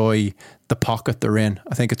enjoy the pocket they're in.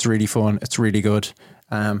 I think it's really fun. It's really good.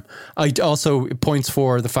 I also points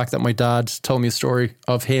for the fact that my dad told me a story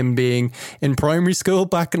of him being in primary school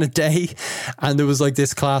back in the day, and there was like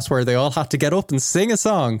this class where they all had to get up and sing a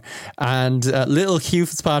song, and little Hugh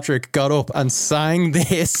Fitzpatrick got up and sang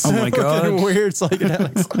this. Oh my god, weird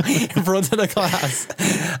psychedelics in front of the class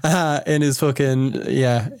in his fucking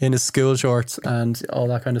in his school shorts and all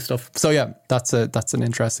that kind of stuff. So yeah, that's an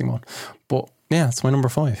interesting one, but. Yeah, it's my number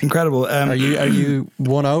 5. Incredible. Are you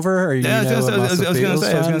won over? Are you I was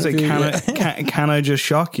going to say, can I just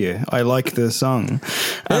shock you? I like this song,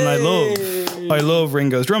 and I love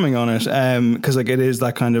Ringo's drumming on it, because like it is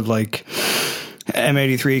that kind of like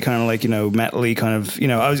M83 kind of like, you know, metal-y kind of, you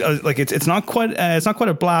know, I was like, it's not quite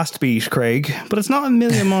a blast beat, Craig, but it's not a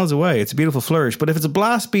million miles away. It's a beautiful flourish. But if it's a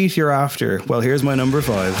blast beat you're after, well, here's my number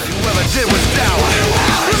 5. Whoever did was down.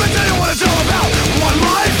 Whoever did what it's all about. One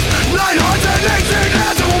life, 918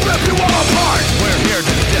 hands, and we'll rip you all apart. We're here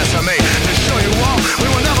to decimate, to show you all we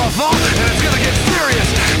will never fall, and it's gonna get serious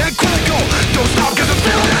and critical. Don't stop, cause the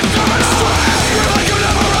feeling is coming on. You're like you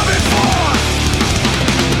never have before.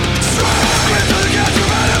 Straight into the gas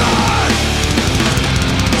you've had it on.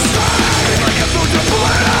 Straight like a food to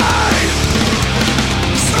bleeding.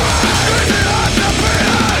 Straight into the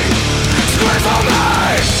beating. Scream for me.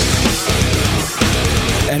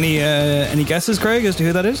 Any guesses, Craig, as to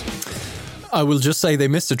who that is? I will just say they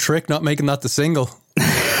missed a trick not making that the single.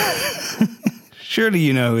 Surely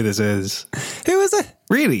you know who this is. Who is it?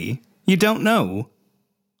 Really? You don't know?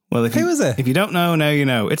 Well, who is it? If you don't know, now you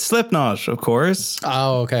know. It's Slipknot, of course.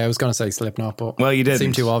 Oh, okay. I was going to say Slipknot, but well, you didn't. It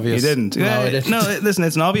seemed too obvious. You didn't. No, I didn't. No, listen,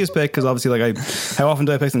 it's an obvious pick because obviously, like, how often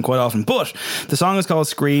do I pick them? Quite often. But the song is called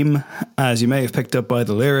 "Scream," as you may have picked up by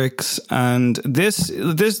the lyrics, and this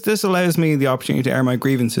allows me the opportunity to air my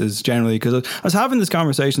grievances generally, because I was having this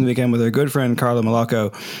conversation the weekend with our good friend Carlo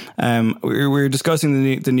Malacco. We were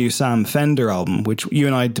discussing the new Sam Fender album, which you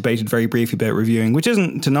and I debated very briefly about reviewing, which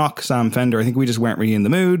isn't to knock Sam Fender. I think we just weren't really in the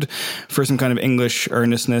mood for some kind of English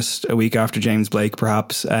earnestness a week after James Blake,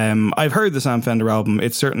 perhaps. I've heard the Sam Fender album.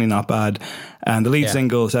 It's certainly not bad. And the lead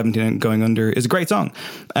single, 17 Going Under, is a great song.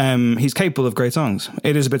 He's capable of great songs.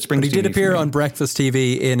 It is a bit Springsteen. But he did appear on Breakfast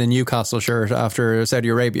TV in a Newcastle shirt after Saudi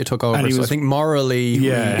Arabia took over. So I think morally...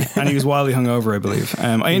 Yeah, and he was wildly hungover, I believe.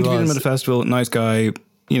 I interviewed him at a festival. Nice guy.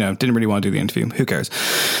 You know, didn't really want to do the interview. Who cares?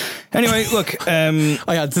 Anyway, look, I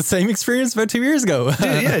had the same experience about 2 years ago.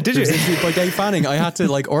 Did you? By Dave Fanning. I had to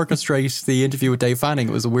like orchestrate the interview with Dave Fanning.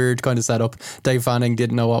 It was a weird kind of setup. Dave Fanning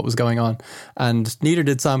didn't know what was going on, and neither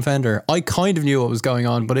did Sam Fender. I kind of knew what was going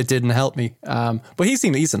on, but it didn't help me. But he's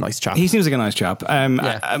a nice chap. He seems like a nice chap.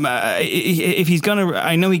 If he's gonna,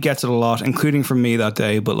 I know he gets it a lot, including from me that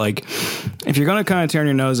day. But like, if you're gonna kind of turn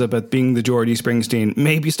your nose up at being the Geordie Springsteen,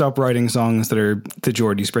 maybe stop writing songs that are the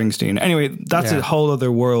Geordie Springsteen. Anyway, that's a whole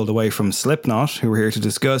other world away from Slipknot, who we're here to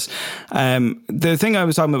discuss. The thing I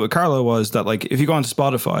was talking about with Carlo was that, like, if you go onto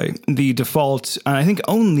Spotify, the default and I think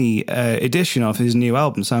only edition of his new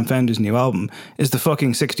album, Sam Fender's new album, is the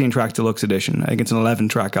fucking 16-track deluxe edition. I think it's an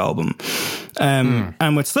 11-track album.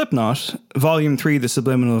 And with Slipknot, Volume 3, The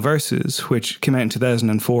Subliminal Verses, which came out in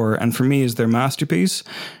 2004, and for me is their masterpiece.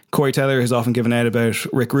 Corey Taylor has often given out about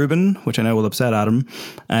Rick Rubin, which I know will upset Adam,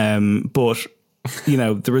 but you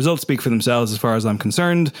know, the results speak for themselves as far as I'm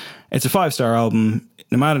concerned. It's a 5-star album,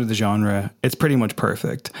 no matter the genre. It's pretty much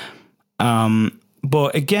perfect.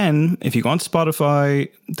 But again, if you go on Spotify,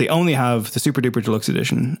 they only have the Super Duper Deluxe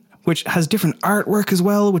Edition, which has different artwork as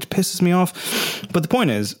well, which pisses me off. But the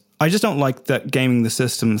point is, I just don't like that gaming the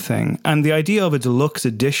system thing. And the idea of a deluxe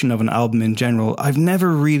edition of an album in general, I've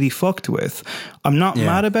never really fucked with. I'm not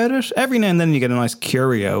mad about it. Every now and then you get a nice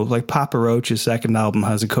curio. Like Papa Roach's second album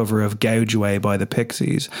has a cover of Gouge Away by the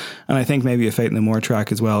Pixies. And I think maybe a Fate No More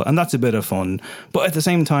track as well. And that's a bit of fun. But at the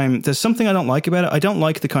same time, there's something I don't like about it. I don't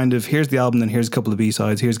like the kind of, here's the album, then here's a couple of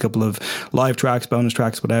B-sides, here's a couple of live tracks, bonus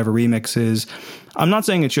tracks, whatever, remixes. I'm not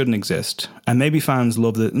saying it shouldn't exist, and maybe fans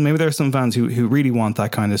love it. Maybe there are some fans who really want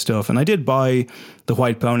that kind of stuff. And I did buy the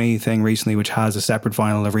White Pony thing recently, which has a separate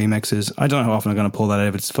vinyl of remixes. I don't know how often I'm going to pull that out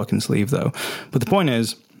of its fucking sleeve, though. But the point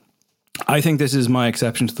is, I think this is my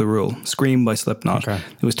exception to the rule. Scream by Slipknot. Okay.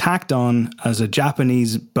 It was tacked on as a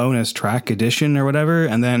Japanese bonus track edition or whatever,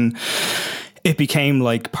 and then it became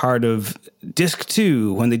like part of disc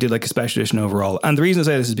 2 when they did like a special edition overall. And the reason I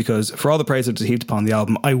say this is because for all the praise that's heaped upon the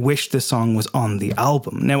album, I wish this song was on the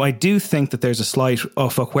album. Now, I do think that there's a slight, oh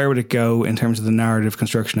fuck, where would it go in terms of the narrative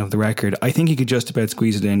construction of the record? I think you could just about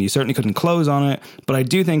squeeze it in. You certainly couldn't close on it, but I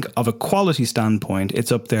do think of a quality standpoint,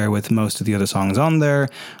 it's up there with most of the other songs on there.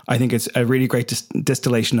 I think it's a really great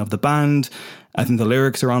distillation of the band. I think the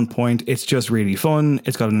lyrics are on point. It's just really fun.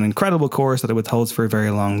 It's got an incredible chorus that it withholds for a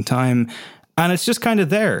very long time. And it's just kind of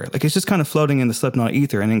there. Like, it's just kind of floating in the Slipknot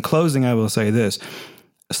ether. And in closing, I will say this.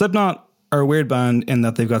 Slipknot are a weird band in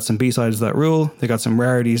that they've got some B-sides that rule. They've got some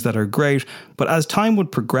rarities that are great. But as time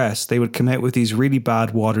would progress, they would come out with these really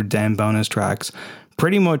bad, watered-down bonus tracks,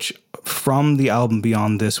 pretty much from the album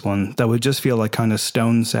beyond this one, that would just feel like kind of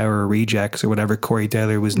Stone Sour rejects or whatever Corey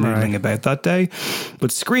Taylor was noodling about that day.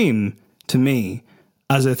 But Scream, to me,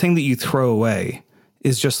 as a thing that you throw away,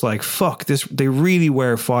 is just like, fuck, this. They really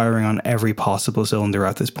were firing on every possible cylinder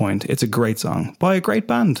at this point. It's a great song by a great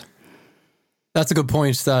band. That's a good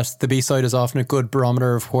point, that the B-side is often a good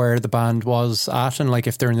barometer of where the band was at. And like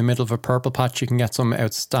if they're in the middle of a purple patch, you can get some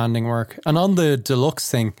outstanding work. And on the deluxe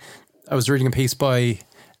thing, I was reading a piece by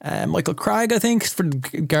Michael Craig, I think, for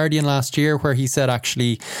Guardian last year, where he said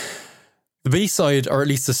actually the B-side, or at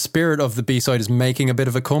least the spirit of the B-side, is making a bit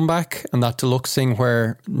of a comeback. And that deluxe thing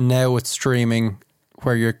where now it's streaming,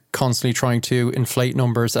 where you're constantly trying to inflate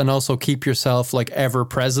numbers and also keep yourself like ever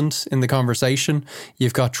present in the conversation.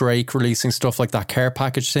 You've got Drake releasing stuff like that care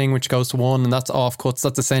package thing, which goes to 1, and that's offcuts.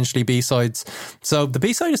 That's essentially B-sides. So the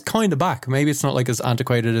B-side is kind of back. Maybe it's not like as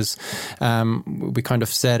antiquated as we kind of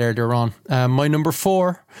said earlier on. My number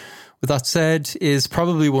 4, with that said, is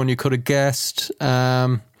probably one you could have guessed.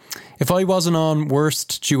 If I wasn't on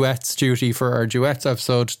worst duets duty for our duets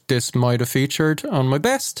episode, this might have featured on my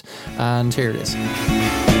best. And here it is.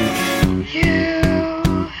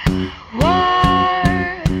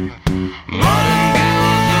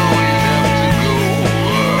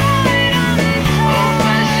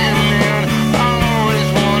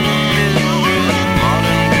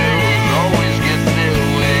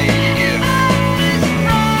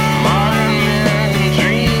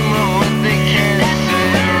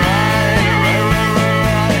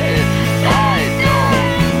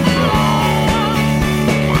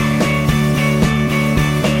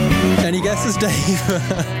 Dave.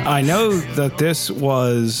 I know that this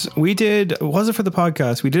was, was it for the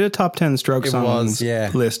podcast? We did a top 10 Strokes songs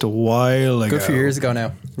list a while ago. Good few years ago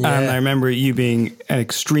now. Yeah. And I remember you being an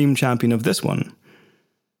extreme champion of this one.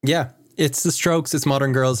 Yeah. It's the Strokes, it's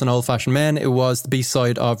Modern Girls and Old Fashioned Men. It was the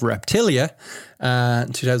B-side of Reptilia,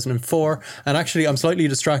 2004. And actually, I'm slightly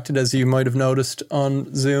distracted, as you might have noticed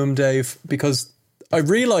on Zoom, Dave, because I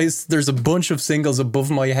realised there's a bunch of singles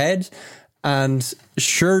above my head. And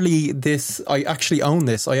surely I actually own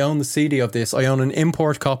this. I own the CD of this. I own an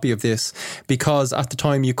import copy of this, because at the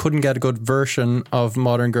time you couldn't get a good version of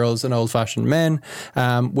Modern Girls and Old Fashioned Men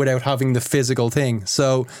without having the physical thing.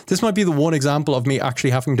 So this might be the one example of me actually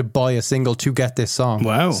having to buy a single to get this song.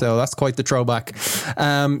 Wow. So that's quite the throwback.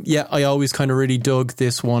 I always kind of really dug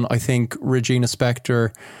this one. I think Regina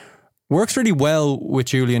Spektor works really well with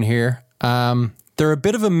Julian here. They're a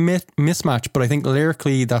bit of a mismatch, but I think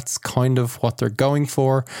lyrically that's kind of what they're going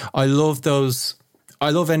for. I love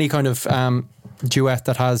any kind of duet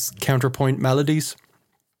that has counterpoint melodies,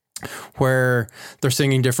 where they're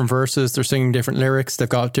singing different verses, they're singing different lyrics, they've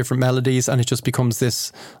got different melodies, and it just becomes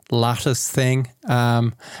this lattice thing,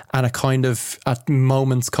 and a kind of at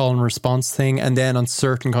moments call and response thing, and then on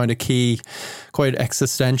certain kind of key, quite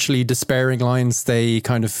existentially despairing lines, they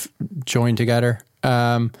kind of join together.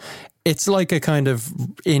 it's like a kind of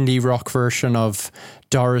indie rock version of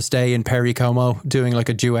Doris Day and Perry Como doing like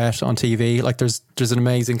a duet on TV. Like there's an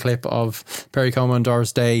amazing clip of Perry Como and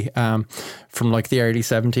Doris Day from like the early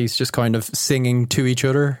 70s just kind of singing to each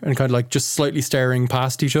other and kind of like just slightly staring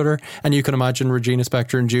past each other. And you can imagine Regina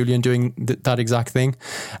Spektor and Julian doing that exact thing.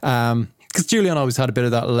 Because Julian always had a bit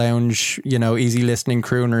of that lounge, you know, easy listening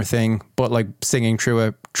crooner thing, but like singing through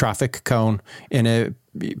a traffic cone in a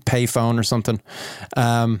payphone or something.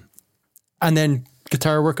 And then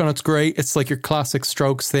guitar work on it's great. It's like your classic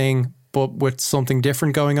Strokes thing, but with something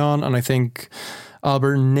different going on. And I think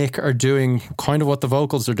Albert and Nick are doing kind of what the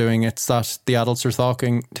vocals are doing. It's that the adults are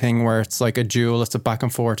talking thing where it's like a duel, it's a back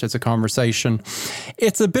and forth, it's a conversation.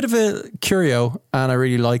 It's a bit of a curio, and I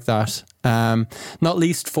really like that. Not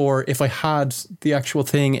least for if I had the actual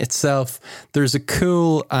thing itself, there's a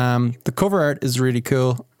cool, the cover art is really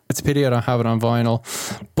cool. It's a pity I don't have it on vinyl,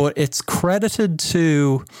 but it's credited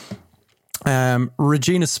to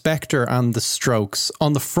Regina Spektor and the Strokes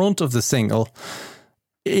on the front of the single,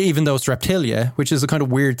 even though it's Reptilia, which is a kind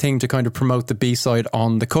of weird thing to kind of promote the B-side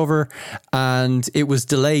on the cover. And it was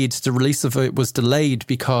delayed. The release of it was delayed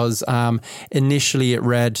because initially it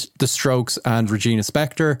read the Strokes and Regina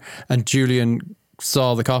Spektor, and Julian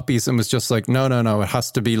saw the copies and was just like, no, it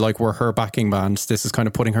has to be like we're her backing band. This is kind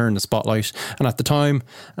of putting her in the spotlight. And at the time,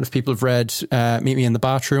 and if people have read Meet Me in the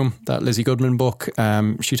Bathroom, that Lizzie Goodman book,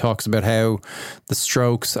 she talks about how the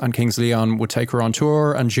Strokes and Kings Leon would take her on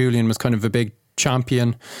tour, and Julian was kind of a big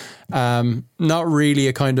champion. Not really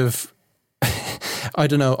a kind of I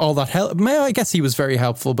don't know, all that help. I guess he was very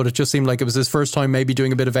helpful, but it just seemed like it was his first time maybe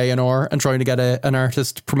doing a bit of A&R and trying to get an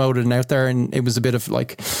artist promoted and out there. And it was a bit of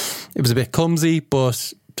like, it was a bit clumsy,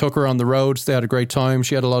 but took her on the road. They had a great time.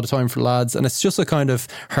 She had a lot of time for lads. And it's just a kind of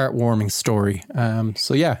heartwarming story.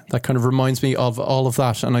 So yeah, that kind of reminds me of all of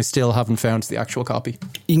that. And I still haven't found the actual copy.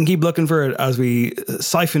 You can keep looking for it as we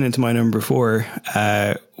siphon into my number 4,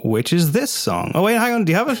 which is this song. Oh wait, hang on.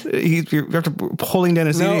 Do you have it? You have to pulling down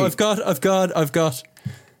a CD. No, I've got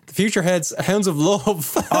the Futureheads Hounds of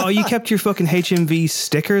Love. Oh, you kept your fucking HMV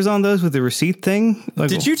stickers on those with the receipt thing? Like,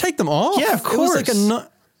 did you take them off? Yeah, of course. It was like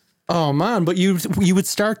oh man, but you would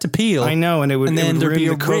start to peel. I know, and it would ruin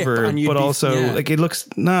the cover, but also like it looks.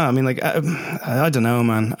 I mean, like I don't know,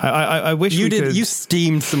 man. I wish you did. You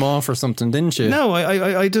steamed them off or something, didn't you? No,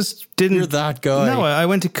 I just didn't. You're that guy. No, I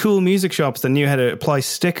went to cool music shops that knew how to apply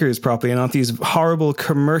stickers properly, and not these horrible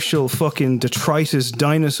commercial fucking detritus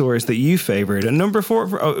dinosaurs that you favoured. And number 4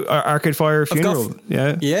 for Arcade Fire Funeral.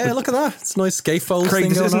 Yeah. Look at that. It's a nice gatefold. Craig,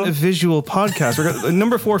 this isn't a visual podcast.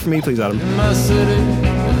 Number 4 for me, please, Adam. In my city.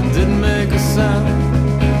 Didn't make a sound,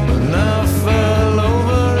 but now I fell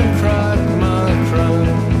over and cried my crown.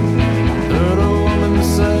 Heard a woman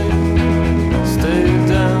say, stay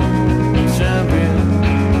down, champion,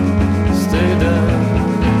 stay down.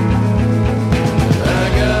 I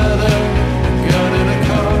got in a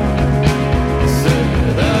car,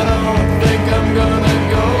 said I don't think I'm gonna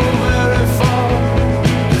go very far.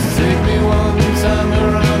 Just take me one time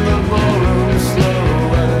around the ballroom slow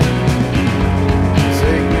and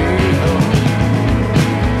take me.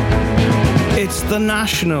 It's The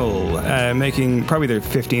National, making probably their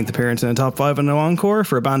 15th appearance in the top 5 on No Encore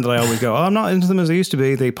for a band that I always go, I'm not into them as I used to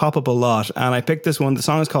be. They pop up a lot. And I picked this one. The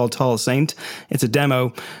song is called Tall Saint. It's a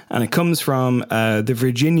demo, and it comes from the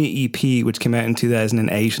Virginia EP, which came out in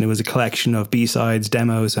 2008. And it was a collection of B-sides,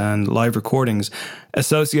 demos, and live recordings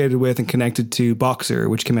associated with and connected to Boxer,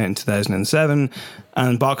 which came out in 2007.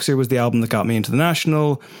 And Boxer was the album that got me into The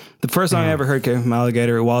National. The first song I ever heard came from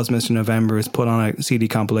Alligator. It was Mr. November. It was put on a CD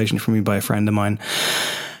compilation for me by a friend of mine.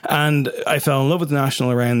 And I fell in love with The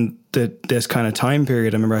National around this kind of time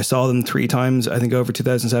period. I remember I saw them 3 times, I think over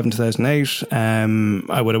 2007, 2008.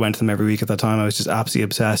 I would have went to them every week at that time. I was just absolutely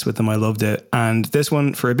obsessed with them. I loved it. And this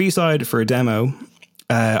one, for a B-side, for a demo,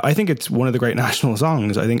 I think it's one of the great National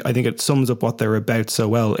songs. I think it sums up what they're about so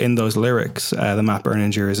well in those lyrics that Matt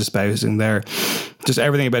Berninger is espousing there. Just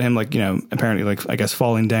everything about him, like, you know, apparently, like, I guess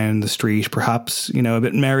falling down the street, perhaps, you know, a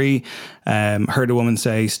bit merry. Heard a woman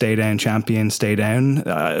say, stay down, champion, stay down.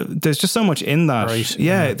 There's just so much in that. Right.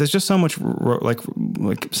 Yeah, there's just so much like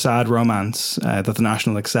sad romance that the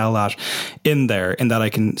National excel at in there, in that I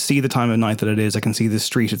can see the time of night that it is. I can see the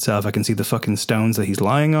street itself. I can see the fucking stones that he's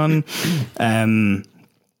lying on.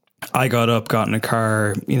 I got up, got in a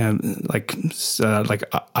car, you know, like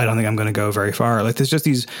I don't think I'm going to go very far. Like, there's just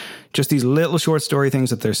these little short story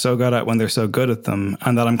things that they're so good at when they're so good at them,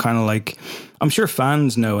 and that I'm kind of like, I'm sure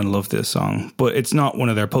fans know and love this song, but it's not one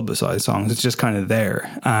of their publicized songs. It's just kind of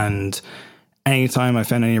there. And anytime I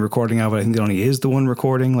found any recording of it, I think it only is the one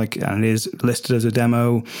recording, like, and it is listed as a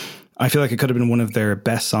demo. I feel like it could have been one of their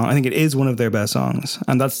best songs. I think it is one of their best songs.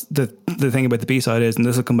 And that's the thing about the B-side is, and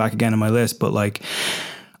this will come back again on my list, but like,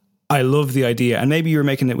 I love the idea, and maybe you were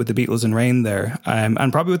making it with the Beatles and Rain there, and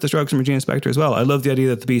probably with the Strokes and Regina Spektor as well. I love the idea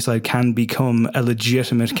that the B-side can become a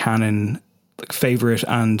legitimate canon like favorite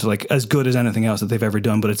and like as good as anything else that they've ever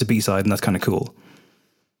done, but it's a B-side, and that's kind of cool.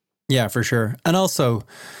 Yeah, for sure. And also,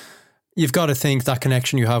 you've got to think that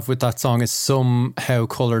connection you have with that song is somehow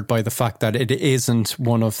coloured by the fact that it isn't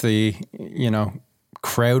one of the,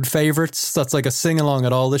 crowd favorites that's like a sing-along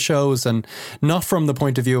at all the shows, and not from the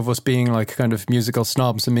point of view of us being like kind of musical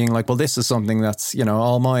snobs and being like, well, this is something that's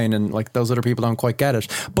all mine, and like those other people don't quite get it.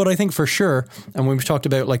 But I think for sure, and when we talked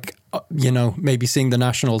about like maybe seeing the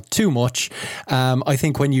National too much, I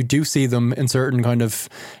think when you do see them in certain kind of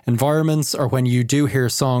environments, or when you do hear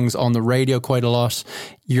songs on the radio quite a lot,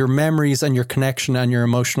 your memories and your connection and your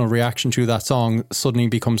emotional reaction to that song suddenly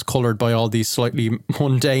becomes coloured by all these slightly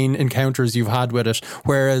mundane encounters you've had with it.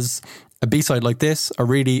 Whereas a B-side like this, a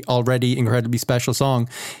really already incredibly special song,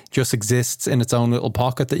 just exists in its own little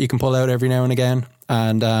pocket that you can pull out every now and again,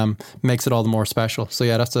 and makes it all the more special. So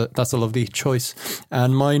yeah, that's a lovely choice.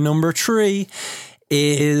 And my number 3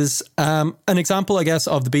 is an example, I guess,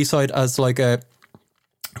 of the B-side as like a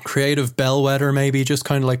creative bellwether, maybe just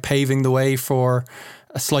kind of like paving the way for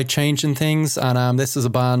a slight change in things. And this is a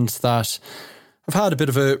band that I've had a bit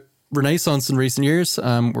of a renaissance in recent years.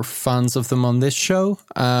 We're fans of them on this show.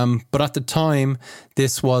 But at the time,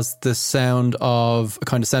 this was the sound of a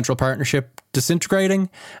kind of Central Partnership disintegrating,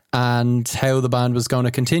 and how the band was going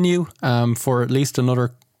to continue for at least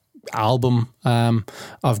another album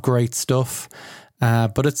of great stuff.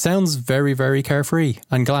 But it sounds very, very carefree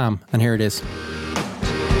and glam. And here it is.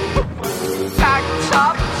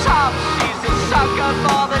 Top, she's a sucker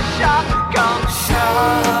for the shotgun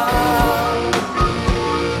shot.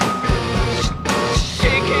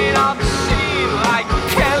 Shaking up the scene like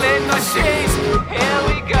killing machines. Here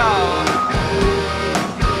we go.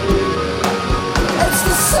 It's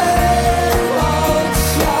the same old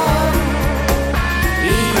show.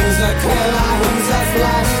 He's a killer, he's a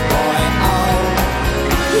flash boy, oh.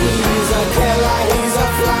 He's a killer, he's a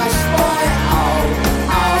flash boy, oh.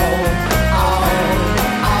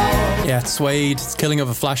 Yeah, it's Suede. It's Killing of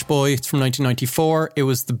a Flash Boy. It's from 1994. It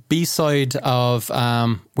was the B-side of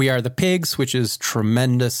We Are the Pigs, which is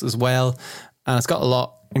tremendous as well. And it's got a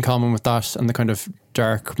lot in common with that and the kind of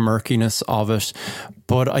dark murkiness of it.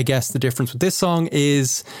 But I guess the difference with this song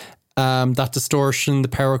is that distortion, the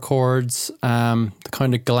power chords, the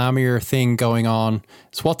kind of glammier thing going on.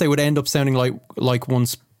 It's what they would end up sounding like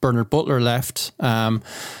once Bernard Butler left.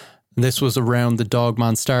 This was around the Dog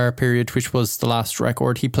Man Star period, which was the last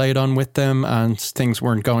record he played on with them, and things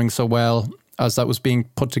weren't going so well as that was being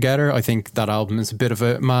put together. I think that album is a bit of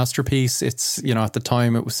a masterpiece. It's, at the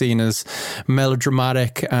time it was seen as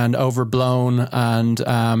melodramatic and overblown and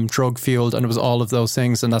drug-fueled, and it was all of those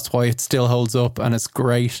things, and that's why it still holds up and it's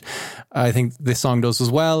great. I think this song does as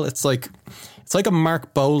well. It's like a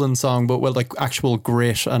Mark Bolan song, but with like actual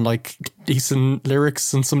grit and like decent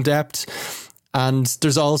lyrics and some depth. And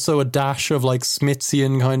there's also a dash of like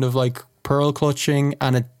Smithian kind of like pearl clutching,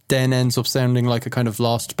 and it then ends up sounding like a kind of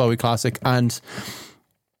lost Bowie classic. And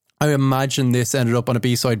I imagine this ended up on a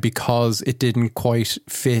B-side because it didn't quite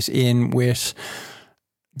fit in with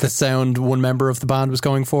the sound one member of the band was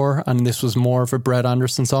going for, and this was more of a Brett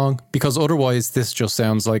Anderson song, because otherwise this just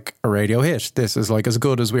sounds like a radio hit. This is like as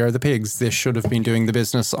good as We Are the Pigs. This should have been doing the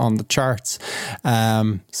business on the charts.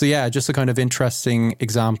 So yeah, just a kind of interesting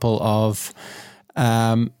example of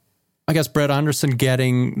I guess Brett Anderson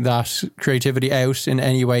getting that creativity out in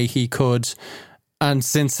any way he could. And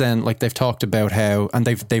since then, like they've talked about how, and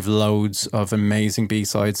they've loads of amazing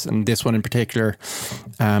B-sides, and this one in particular,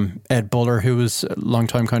 Ed Buller, who was a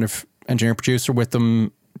long-time kind of engineer producer with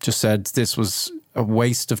them, just said this was a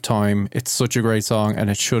waste of time. It's such a great song and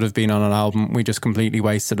it should have been on an album. We just completely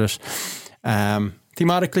wasted it.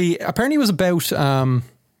 Thematically, apparently it was about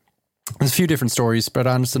there's a few different stories. Brett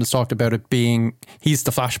Anderson has talked about it being, he's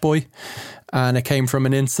the Flash Boy, and it came from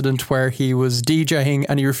an incident where he was DJing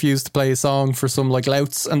and he refused to play a song for some like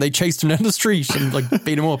louts, and they chased him down the street and like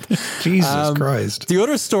beat him up. Jesus Christ. The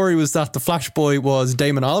other story was that the Flash Boy was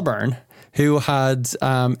Damon Albarn, who had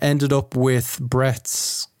ended up with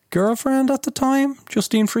Brett's girlfriend at the time,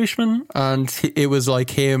 Justine Frischman, and it was like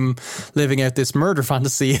him living out this murder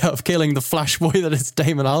fantasy of killing the Flash Boy that is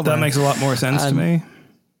Damon Albarn. That makes a lot more sense to me.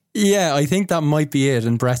 Yeah, I think that might be it.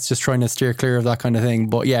 And Brett's just trying to steer clear of that kind of thing.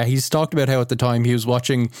 But yeah, he's talked about how at the time he was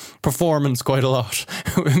watching Performance quite a lot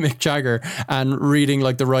with Mick Jagger and reading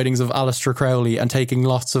like the writings of Aleister Crowley and taking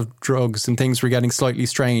lots of drugs, and things were getting slightly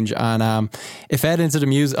strange. And if Ed into the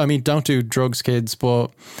music, I mean, don't do drugs, kids, but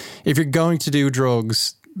if you're going to do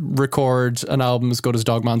drugs, record an album as good as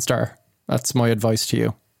Dogman Star. That's my advice to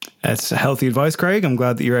you. It's healthy advice, Craig. I'm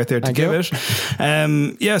glad that you're out there to give it.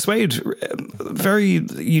 Yeah, Suede, very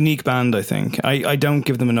unique band, I think. I don't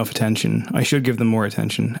give them enough attention. I should give them more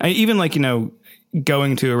attention. Even like, you know,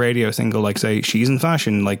 going to a radio single like, say, She's in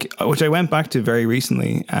Fashion, like, which I went back to very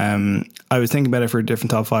recently. I was thinking about it for a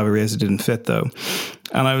different top 5. I realized it didn't fit though.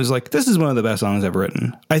 And I was like, this is one of the best songs ever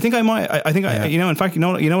written. I think I might, you know, in fact, you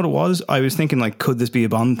know what it was? I was thinking like, could this be a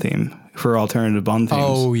Bond theme for alternative Bond themes?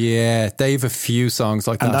 Oh yeah. They have a few songs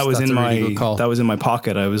like that. And that was in my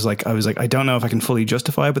pocket. I was like, I don't know if I can fully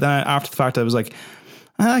justify it, but then after the fact, I was like,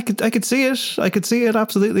 I could see it. I could see it.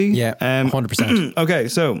 Absolutely. Yeah. 100%. Okay.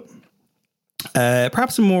 So,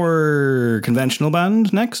 perhaps a more conventional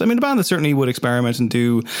band next. I mean, a band that certainly would experiment and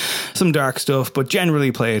do some dark stuff, but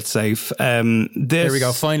generally play it safe. There we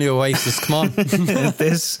go. Finally, Oasis. Come on.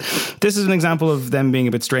 This is an example of them being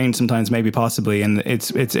a bit strange sometimes, maybe possibly, and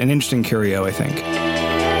it's an interesting curio, I think.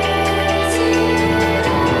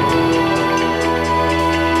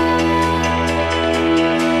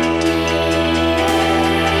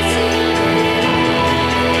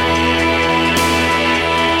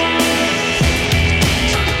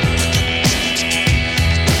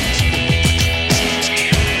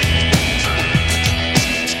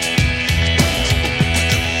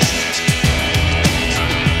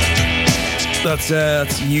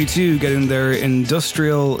 That's U2 getting their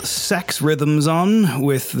industrial sex rhythms on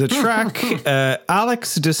with the track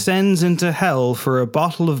Alex Descends into Hell for a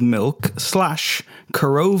Bottle of Milk /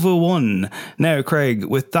 Corova 1. Now, Craig,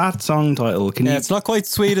 with that song title, it's not quite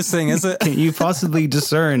sweetest thing, is it? Can you possibly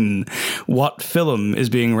discern what film is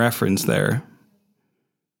being referenced there?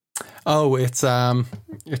 Oh, it's the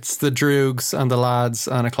Droogs and the Lads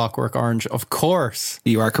and A Clockwork Orange, of course.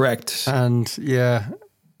 You are correct. And yeah,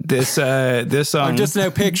 this song. I'm just now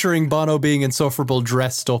picturing Bono being insufferable,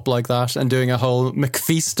 dressed up like that, and doing a whole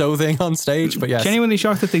Mephisto thing on stage. But yes, genuinely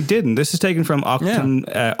shocked that they didn't. This is taken from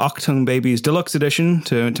Achtung Baby's Deluxe Edition.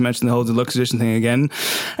 To mention the whole Deluxe Edition thing again.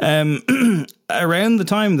 Around the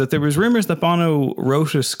time that there was rumours that Bono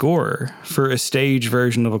wrote a score for a stage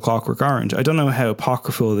version of A Clockwork Orange. I don't know how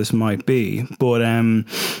apocryphal this might be, but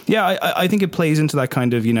I think it plays into that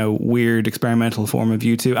kind of, you know, weird experimental form of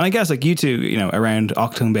U2. And I guess like U2, you know, around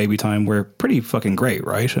Achtung Baby time were pretty fucking great,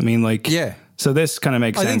 right? I mean, like, yeah. So this kind of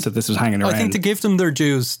makes sense that this was hanging around. I think to give them their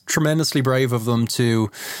dues, tremendously brave of them to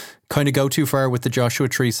kind of go too far with the Joshua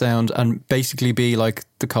Tree sound and basically be like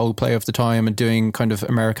the Coldplay of the time and doing kind of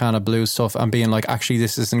Americana blues stuff and being like, actually,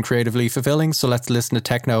 this isn't creatively fulfilling, so let's listen to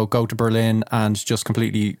techno, go to Berlin and just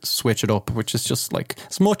completely switch it up, which is just like,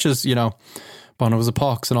 as much as, you know, Bono was a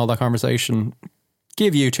pox and all that conversation,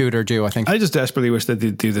 give U2 their due, I think. I just desperately wish that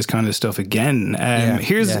they'd do this kind of stuff again.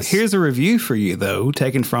 Here's a review for you, though,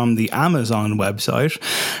 taken from the Amazon website.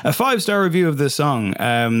 A 5-star review of this song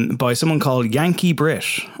by someone called Yankee Brit.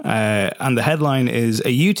 And the headline is, a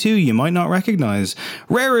U2 you might not recognize.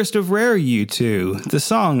 Rarest of rare U2. The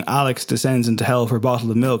song Alex Descends into Hell for a Bottle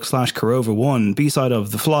of Milk / Corova 1, B-side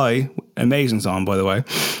of The Fly, amazing song, by the way,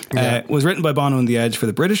 was written by Bono and The Edge for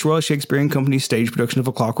the British Royal Shakespeare Company's stage production of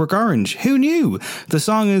A Clockwork Orange. Who knew? The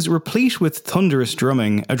song is replete with thunderous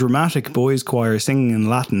drumming, a dramatic boys' choir singing in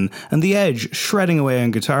Latin, and The Edge shredding away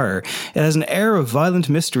on guitar. It has an air of violent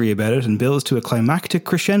mystery about it and builds to a climactic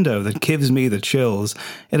crescendo that gives me the chills.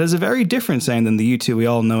 It has a very different sound than the U2 we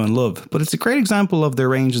all know and love, but it's a great example of their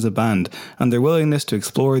range as a band and their willingness to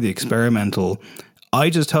explore the experimental. I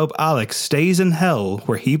just hope Alex stays in hell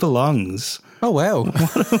where he belongs. Oh, wow.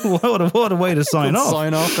 what a way to sign off.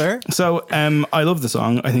 Sign off there. So I love the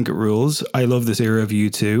song. I think it rules. I love this era of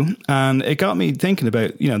U2. And it got me thinking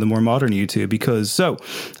about, you know, the more modern U2 because a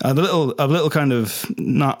little kind of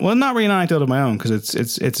not really an anecdote of my own because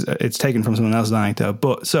it's taken from someone else's anecdote.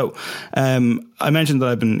 But so I mentioned that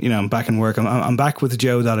I've been, you know, back in work. I'm back with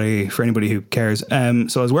Joe.ie for anybody who cares.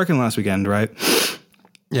 So I was working last weekend, right?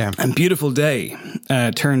 Yeah. And Beautiful Day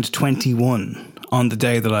turned 21 on the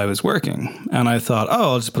day that I was working. And I thought,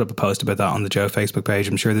 I'll just put up a post about that on the Joe Facebook page.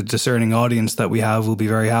 I'm sure the discerning audience that we have will be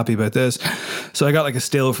very happy about this. So I got like a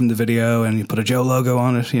still from the video and you put a Joe logo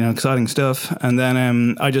on it, exciting stuff. And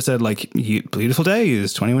then I just said like, Beautiful Day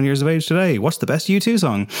is 21 years of age today. What's the best U2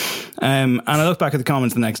 song? And I looked back at the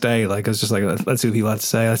comments the next day, like I was just like, let's see what people had to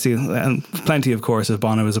say. Let's see, and plenty of course of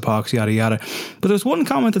Bono as a Pox, yada yada. But there was one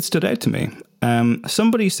comment that stood out to me.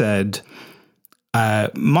 Somebody said,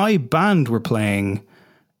 my band were playing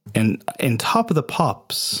in Top of the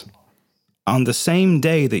Pops on the same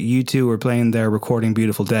day that U2 were playing their recording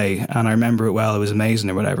Beautiful Day, and I remember it well, it was amazing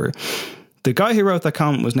or whatever. The guy who wrote that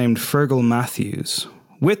comment was named Fergal Matthews.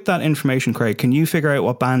 With that information, Craig, can you figure out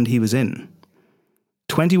what band he was in?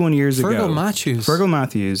 21 years ago. Fergal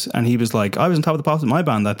Matthews. And he was like, I was on Top of the Pops with my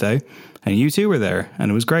band that day, and U2 were there,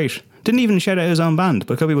 and it was great. Didn't even shout out his own band,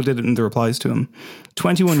 but a couple people did it in the replies to him.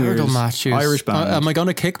 21 years, Matthews. Irish band. Am I going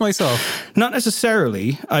to kick myself? Not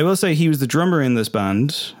necessarily. I will say he was the drummer in this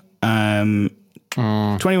band.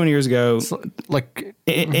 21 years ago, like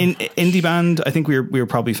in indie band, I think we were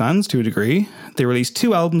probably fans to a degree. They released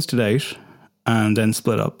 2 albums to date and then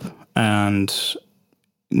split up, and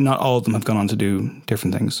not all of them have gone on to do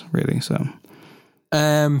different things, really. So,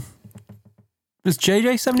 was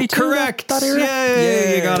JJ72 correct? That era?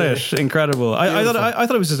 Yeah, you got it. Incredible. I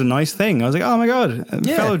thought it was just a nice thing. I was like, oh my god,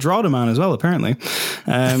 fellow Drogheda man as well, apparently.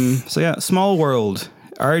 So yeah, small world.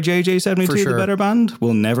 Are JJ72 the better band?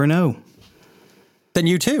 We'll never know. Then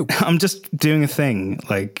U2. I'm just doing a thing,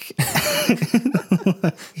 like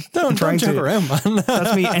don't joke around, man.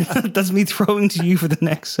 That's me throwing to you for the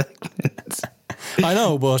next segment. I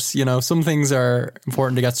know, but some things are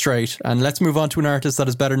important to get straight. And let's move on to an artist that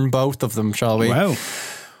is better than both of them, shall we? Wow.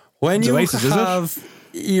 When you Oasis, have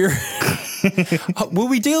your will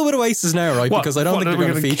we deal with Oasis now, right? Because I don't think they're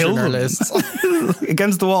going to feature in our list.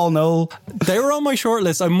 Against the wall, Noel. They were on my short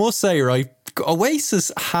list, I must say, right?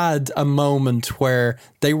 Oasis had a moment where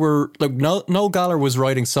they were like Noel Gallagher was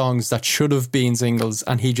writing songs that should have been singles,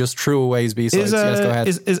 and he just threw away his B-sides. Yes, go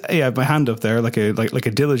ahead. Yeah, my hand up there, like a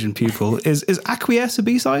diligent pupil. Is Acquiesce a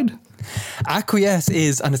B-side? Acquiesce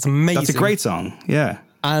is, and it's amazing. That's a great song. Yeah.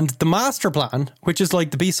 And the Master Plan, which is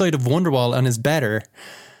like the B-side of Wonderwall and is better.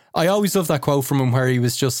 I always love that quote from him where he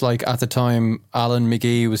was just like, at the time, Alan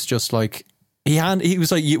McGee was just like, he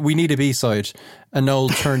was like, we need a B-side. And Noel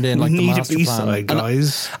turned in like the Master Plan. We need a B-side,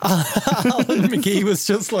 guys. Alan McGee was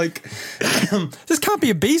just like, this can't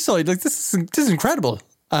be a B-side. Like, this is incredible.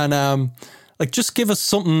 And like, just give us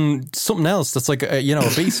something else that's like a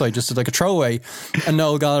B-side, just like a throwaway. And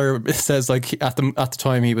Noel Gallagher says like at the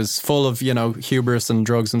time he was full of hubris and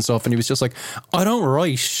drugs and stuff, and he was just like, I don't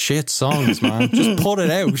write shit songs, man. Just put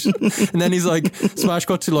it out. And then he's like, smash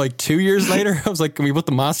cut to like 2 years later. I was like, can we put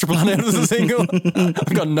the Master Plan out as a single?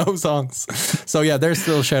 I've got no songs. So yeah, there's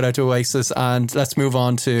still a shout out to Oasis, and let's move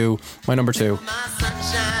on to my number 2.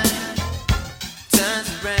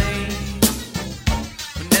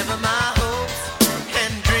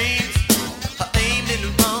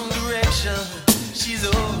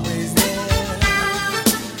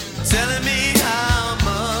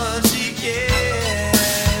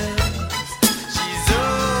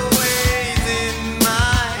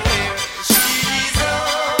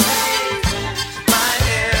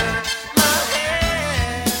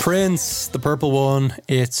 Prince, the purple one.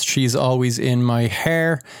 It's She's Always in My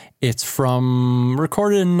Hair. It's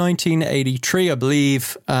recorded in 1983, I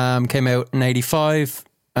believe. Came out in 85.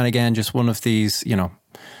 And again, just one of these,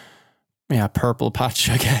 purple patch,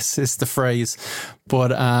 I guess is the phrase.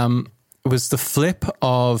 But it was the flip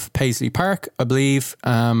of Paisley Park, I believe.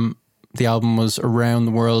 The album was Around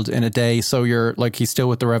the World in a Day. So you're like, he's still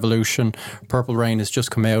with the revolution. Purple Rain has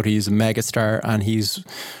just come out. He's a megastar and he's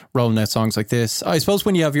rolling out songs like this. I suppose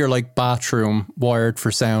when you have your like bathroom wired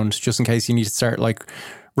for sound, just in case you need to start like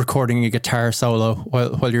recording a guitar solo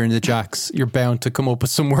while you're in the jacks, you're bound to come up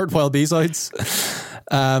with some worthwhile B-sides.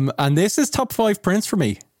 And this is top 5 Prince for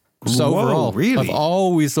me. So whoa, overall, really? I've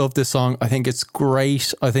always loved this song. I think it's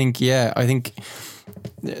great. I think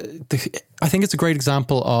it's a great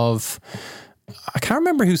example of, I can't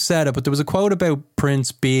remember who said it, but there was a quote about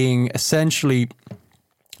Prince being essentially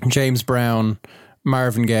James Brown,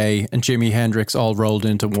 Marvin Gaye and Jimi Hendrix all rolled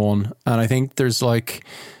into one. And I think there's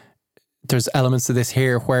elements of this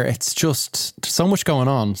here where it's just so much going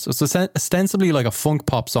on. So it's ostensibly like a funk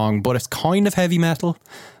pop song, but it's kind of heavy metal.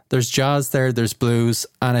 There's jazz there, there's blues,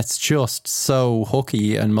 and it's just so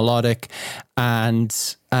hooky and melodic and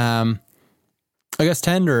I guess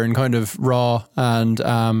tender and kind of raw and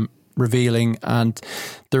revealing. And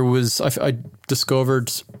there was, I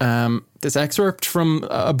discovered this excerpt from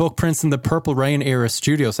a book, Prince in the Purple Rain era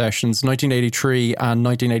studio sessions, 1983 and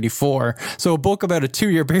 1984. So a book about a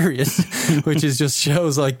 2-year period, which is just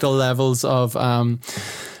shows like the levels of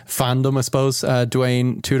fandom, I suppose.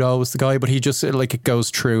 Dwayne Tudor was the guy, but he just like it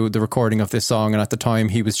goes through the recording of this song, and at the time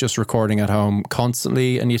he was just recording at home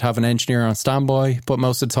constantly, and he'd have an engineer on standby, but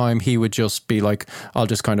most of the time he would just be like, I'll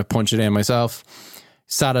just kind of punch it in myself.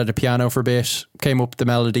 Sat at a piano for a bit, came up with the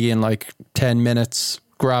melody in like 10 minutes,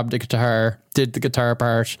 grabbed the guitar, did the guitar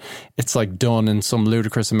part. It's like done in some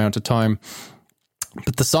ludicrous amount of time.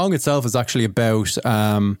 But the song itself is actually about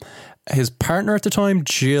his partner at the time,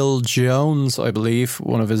 Jill Jones, I believe,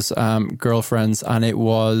 one of his girlfriends, and it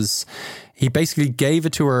was, he basically gave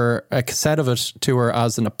it to her, a cassette of it to her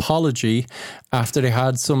as an apology after they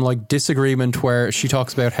had some like disagreement where she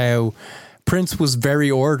talks about how Prince was very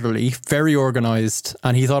orderly, very organised,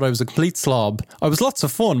 and he thought I was a complete slob. I was lots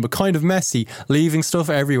of fun, but kind of messy, leaving stuff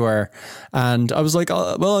everywhere. And I was like,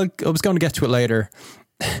 oh, well, I was going to get to it later.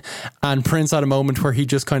 And Prince had a moment where he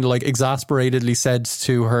just kind of like exasperatedly said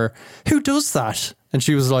to her, who does that? And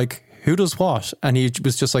she was like, who does what? And he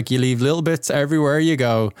was just like, you leave little bits everywhere you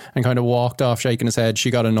go, and kind of walked off shaking his head. She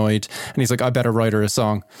got annoyed, and he's like, I better write her a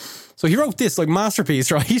song. So he wrote this like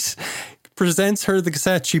masterpiece, right? Presents her the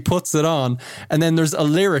cassette, she puts it on, and then there's a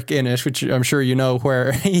lyric in it, which I'm sure you know,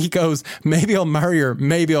 where he goes, maybe I'll marry her,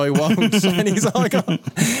 maybe I won't. And he's like, oh.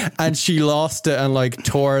 And she lost it and like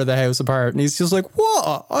tore the house apart, and he's just like,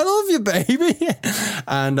 what? I love you, baby.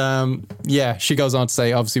 And yeah, she goes on to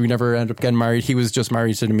say, obviously we never ended up getting married. He was just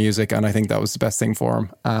married to the music, and I think that was the best thing for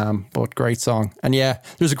him. But great song. And yeah,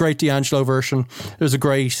 there's a great D'Angelo version. There's a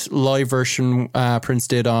great live version Prince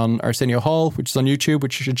did on Arsenio Hall, which is on YouTube,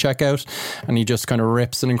 which you should check out. And he just kind of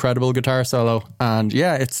rips an incredible guitar solo. And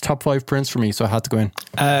yeah, it's top 5 Prince for me, so I had to go in.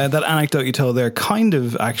 That anecdote you told there kind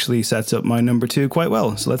of actually sets up my number 2 quite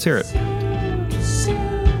well. So let's hear it.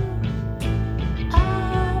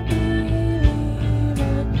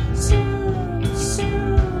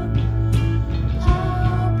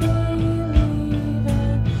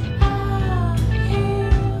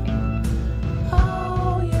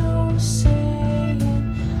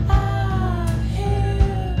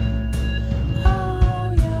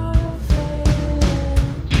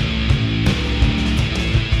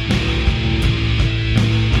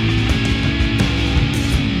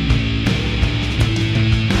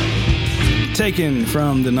 Taken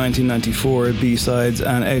from the 1994 B-Sides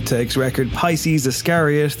and Outtakes record Pisces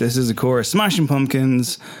Iscariot. This is, of course, Smashing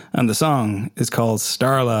Pumpkins, and the song is called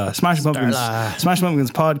Starla. Smashing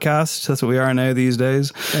Pumpkins podcast. That's what we are now these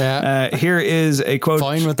days. Yeah. Here is a quote.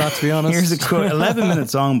 Fine with that, to be honest. Here's a quote.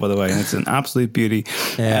 11-minute song, by the way, and it's an absolute beauty.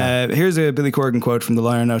 Yeah. Here's a Billy Corgan quote from the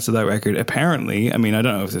liner notes of that record. Apparently, I mean, I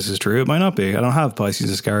don't know if this is true. It might not be. I don't have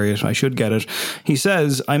Pisces Iscariot. I should get it. He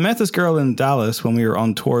says, I met this girl in Dallas when we were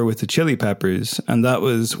on tour with the Chili Peppers, and that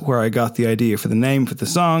was where I got the idea for the name for the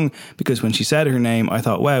song, because when she said her name, I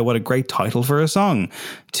thought, wow, what a great title for a song.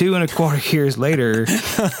 2.25 years later,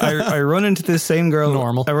 I run into this same girl.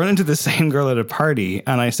 Normal. I run into the same girl at a party,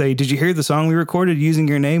 and I say, did you hear the song we recorded using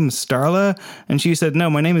your name, Starla? And she said, no,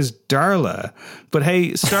 my name is Darla. But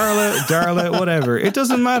hey, Starla, Darla, whatever. It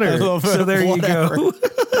doesn't matter. So there whatever. You go.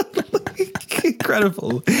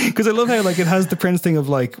 Incredible, because I love how like it has the Prince thing of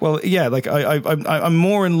like, well, yeah, like I'm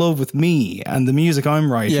more in love with me and the music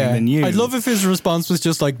I'm writing than you. I'd love if his response was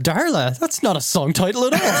just like, Darla, that's not a song title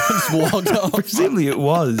at all. Just walked off. Presumably it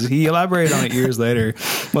was. He elaborated on it years later.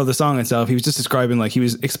 Well, the song itself, he was just describing, like, he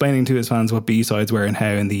was explaining to his fans what B-sides were and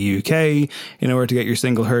how in the UK, in order to get your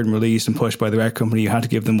single heard and released and pushed by the record company, you had to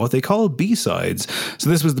give them what they call B-sides. So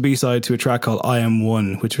this was the B-side to a track called I Am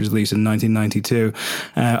One, which was released in 1992.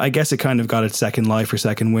 I guess it kind of got its second life or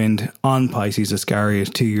second wind on Pisces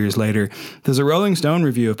Iscariot 2 years later. There's a Rolling Stone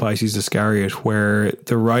review of Pisces Iscariot where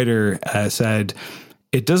the writer said,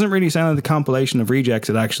 it doesn't really sound like the compilation of rejects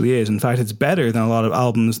it actually is. In fact, it's better than a lot of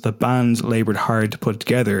albums that bands laboured hard to put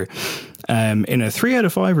together. In a 3 out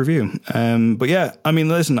of 5 review. But yeah, I mean,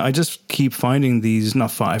 listen, I just keep finding these,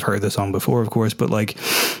 I've heard this song before, of course, but like,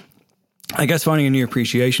 I guess finding a new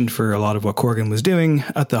appreciation for a lot of what Corgan was doing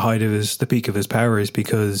at the height of the peak of his powers,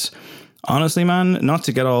 because honestly, man, not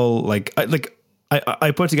to get all like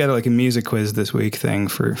I put together like a music quiz this week thing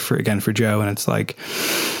for Joe, and it's like,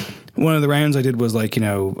 one of the rounds I did was like, you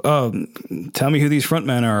know, oh, tell me who these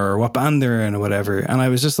frontmen are or what band they're in or whatever. And I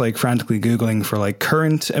was just like frantically Googling for like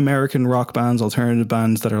current American rock bands, alternative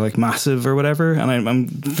bands that are like massive or whatever. And I'm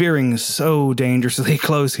veering so dangerously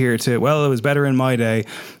close here to, well, it was better in my day.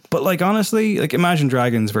 But like, honestly, like Imagine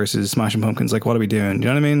Dragons versus Smashing Pumpkins, like, what are we doing? Do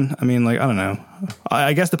you know what I mean? I mean, like, I don't know.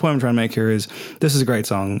 I guess the point I'm trying to make here is this is a great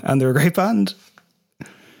song and they're a great band.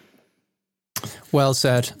 Well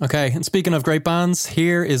said. Okay, and speaking of great bands,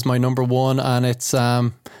 here is my number one, and it's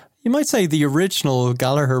you might say the original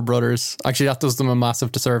Gallagher brothers. Actually, that does them a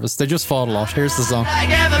massive disservice. They just fought a lot. Here's the song. Like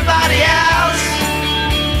everybody else,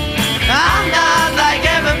 I'm not like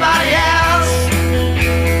everybody else,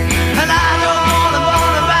 and I don't wanna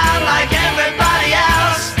run around like everybody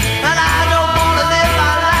else, and I don't wanna live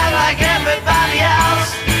my life like everybody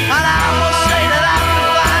else, and I will say that I'm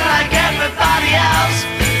fine like everybody else,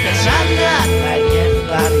 'cause I'm not like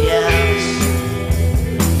everybody else.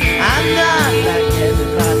 I'm not like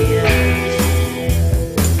everybody else.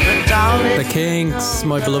 But darling, The Kinks,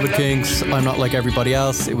 my beloved Kinks, I'm Not Like Everybody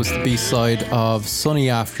Else. It was the B-side of Sunny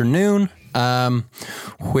Afternoon,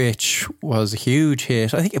 which was a huge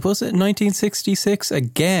hit. I think it was 1966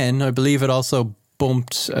 again. I believe it also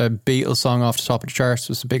bumped a Beatles song off the top of the charts. It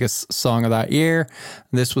was the biggest song of that year.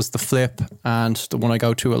 And this was the flip, and the one I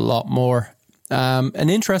go to a lot more. An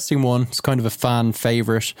interesting one. It's kind of a fan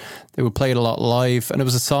favourite. They would play it a lot live, and it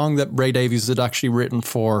was a song that Ray Davies had actually written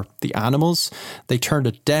for the Animals. They turned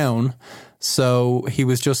it down, so he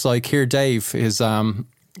was just like, "Here, Dave, his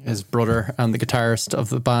brother and the guitarist of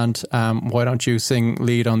the band, why don't you sing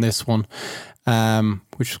lead on this one?"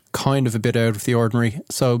 Which is kind of a bit out of the ordinary.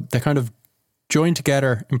 So they kind of joined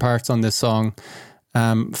together in parts on this song,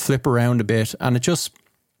 flip around a bit, and it just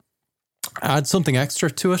add something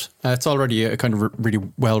extra to it. It's already a kind of really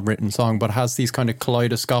well written song, but it has these kind of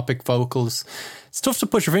kaleidoscopic vocals. It's tough to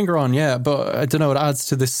put your finger on, yeah, but I don't know, it adds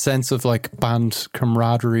to this sense of like band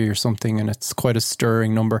camaraderie or something, and it's quite a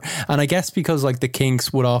stirring number. And I guess because like the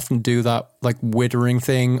Kinks would often do that like withering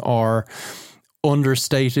thing or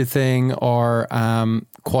understated thing or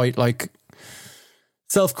quite like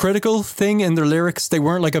self-critical thing in their lyrics. They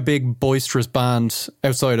weren't like a big boisterous band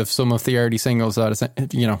outside of some of the early singles that,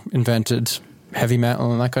 you know, invented heavy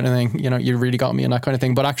metal and that kind of thing. You know, You Really Got Me and that kind of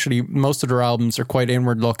thing. But actually, most of their albums are quite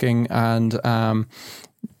inward looking and,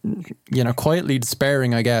 you know, quietly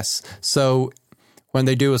despairing, I guess. So when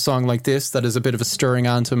they do a song like this that is a bit of a stirring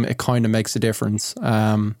anthem, it kind of makes a difference.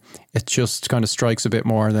 It just kind of strikes a bit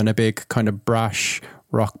more than a big kind of brash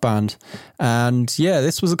rock band. And yeah,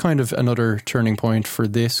 this was a kind of another turning point for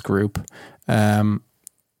this group.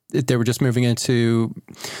 They were just moving into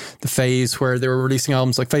the phase where they were releasing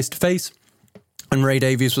albums like Face to Face, and Ray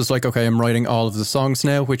Davies was like, okay, I'm writing all of the songs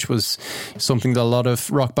now, which was something that a lot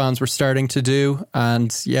of rock bands were starting to do.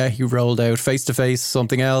 And yeah, he rolled out Face to Face,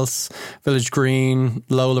 Something Else, Village Green,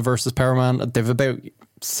 Lola versus Powerman. They've about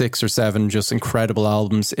 6 or 7 just incredible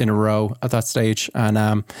albums in a row at that stage.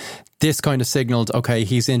 And this kind of signaled, okay,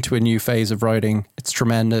 he's into a new phase of writing. It's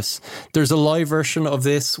tremendous. There's a live version of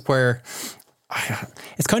this where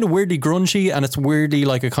it's kind of weirdly grungy, and it's weirdly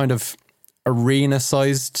like a kind of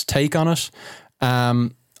arena-sized take on it.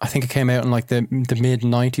 I think it came out in like the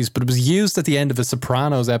mid-90s, but it was used at the end of a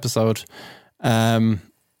Sopranos episode, kind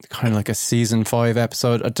of like a season 5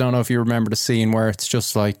 episode. I don't know if you remember the scene where it's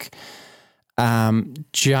just like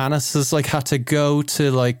Janice has like had to go to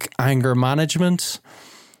like anger management,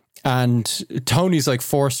 and Tony's like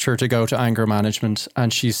forced her to go to anger management,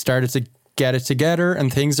 and she started to get it together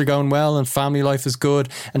and things are going well and family life is good,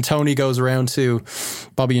 and Tony goes around to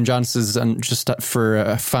Bobby and Janice's and just for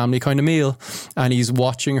a family kind of meal, and he's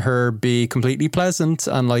watching her be completely pleasant,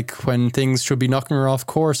 and like when things should be knocking her off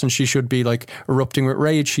course and she should be like erupting with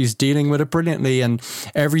rage, she's dealing with it brilliantly and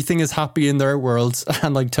everything is happy in their world,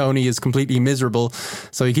 and like Tony is completely miserable,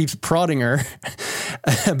 so he keeps prodding her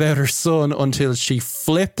about her son until she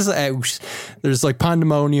flips out. There's like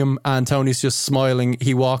pandemonium and Tony's just smiling.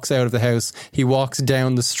 He walks out of the house, he walks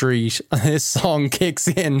down the street, and this song kicks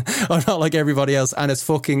in. I'm Not Like Everybody Else, and it's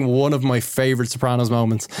fucking one of my favourite Sopranos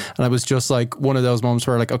moments. And I was just like, one of those moments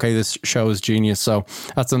where like, okay, this show is genius. So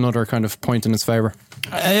that's another kind of point in its favour.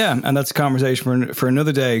 Yeah, and that's a conversation for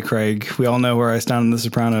another day, Craig. We all know where I stand in The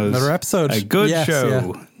Sopranos. Another episode. A good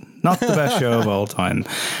show. Yeah. Not the best show of all time.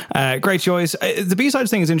 Great choice. The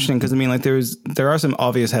B-sides thing is interesting because I mean, like, there are some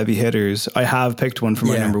obvious heavy hitters. I have picked one for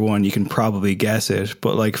my number one. You can probably guess it.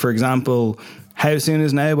 But like, for example, How Soon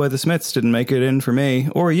Is Now by the Smiths didn't make it in for me,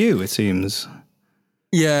 or you, it seems.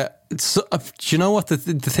 Yeah. So, do you know what the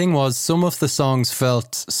thing was? Some of the songs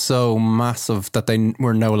felt so massive that they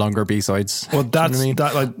were no longer B-sides. Well, that's, you know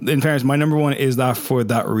what I mean? That, like, in fairness, my number one is that for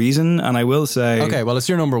that reason. And I will say... Okay, well, it's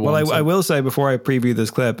your number one. Well, I will say before I preview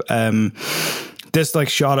this clip, this like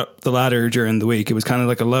shot up the ladder during the week. It was kind of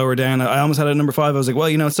like a lower down. I almost had it at number 5. I was like, well,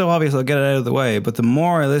 you know, it's so obvious, I'll get it out of the way. But the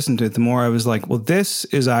more I listened to it, the more I was like, well, this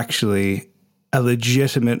is actually a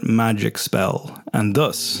legitimate magic spell, and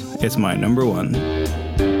thus it's my number one.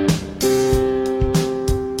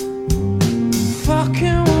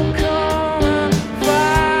 Fucking won't come and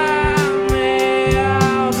find me.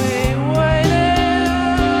 I'll be waiting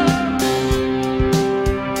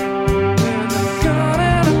with a gun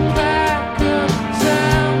and a pack of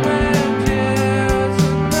sandwiches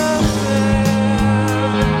and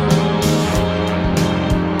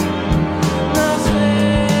nothing.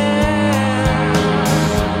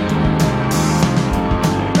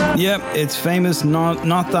 Yep, it's famous,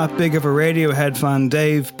 not that big of a Radiohead fan,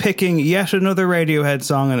 Dave, picking yet another Radiohead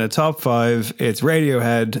song in a top 5. It's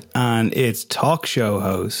Radiohead, and it's Talk Show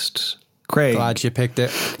Host. Craig. Glad you picked it.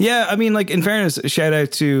 Yeah, I mean, like, in fairness, shout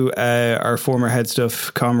out to our former Head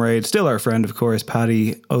Stuff comrade, still our friend, of course,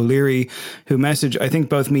 Paddy O'Leary, who messaged, I think,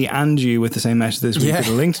 both me and you with the same message this week with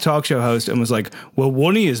a linked Talk Show Host, and was like, well,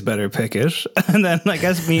 one of yous better pick it. And then I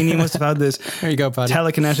guess me and you must have had this there you go, Paddy.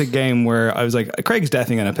 telekinetic game where I was like, Craig's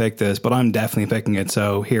definitely going to pick this, but I'm definitely picking it,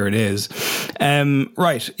 so here it is.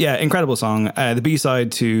 Right, yeah, incredible song. The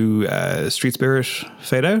B-side to Street Spirit,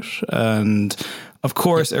 Fade Out, and of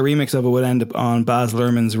course, a remix of it would end up on Baz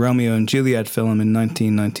Luhrmann's Romeo and Juliet film in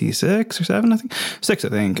 1996 or 7, I think. 6, I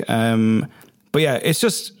think. But yeah, it's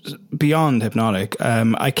just beyond hypnotic.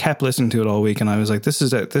 I kept listening to it all week, and I was like, "This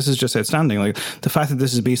is just outstanding." Like the fact that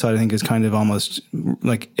this is B-side, I think, is kind of almost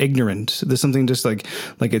like ignorant. There's something just like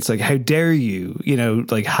it's like, how dare you,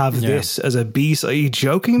 like have this as a B-side? Are you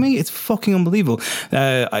joking me? It's fucking unbelievable.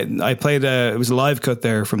 I played it was a live cut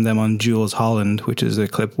there from them on Jules Holland, which is a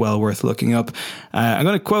clip well worth looking up. I'm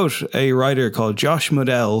going to quote a writer called Josh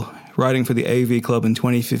Modell, writing for the AV Club in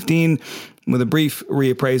 2015. With a brief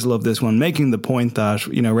reappraisal of this one, making the point that,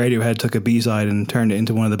 Radiohead took a B-side and turned it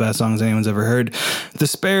into one of the best songs anyone's ever heard. The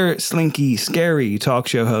spare, slinky, scary talk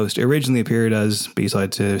show host originally appeared as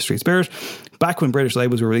B-side to Street Spirit, back when British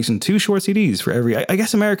labels were releasing 2 short CDs for every... I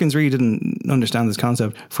guess Americans really didn't understand this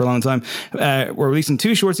concept for a long time. Were releasing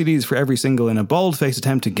 2 short CDs for every single in a bald-faced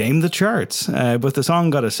attempt to game the charts. But the song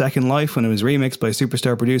got a second life when it was remixed by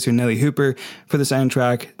superstar producer Nelly Hooper for the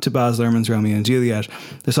soundtrack to Baz Luhrmann's Romeo and Juliet.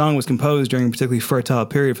 The song was composed during a particularly fertile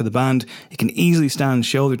period for the band. It can easily stand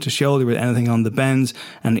shoulder to shoulder with anything on the bends,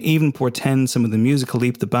 and even portend some of the musical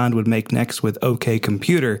leap the band would make next with OK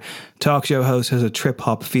Computer. Talk Show Host has a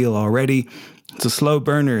trip-hop feel already. It's a slow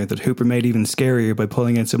burner that Hooper made even scarier by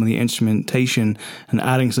pulling in some of the instrumentation and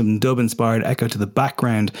adding some dub-inspired echo to the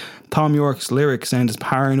background. Thom Yorke's lyrics sound as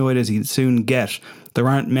paranoid as he'd soon get. There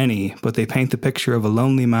aren't many, but they paint the picture of a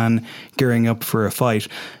lonely man gearing up for a fight.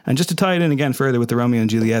 And just to tie it in again further with the Romeo and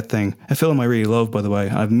Juliet thing, a film I really love, by the way,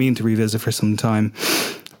 I've meant to revisit for some time.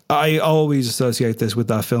 I always associate this with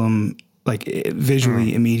that film, like,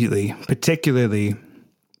 visually, immediately, particularly...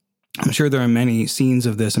 I'm sure there are many scenes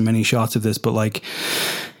of this and many shots of this, but like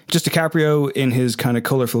just DiCaprio in his kind of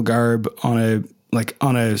colorful garb on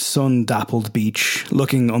a sun-dappled beach,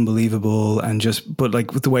 looking unbelievable, and but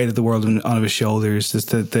like with the weight of the world on his shoulders,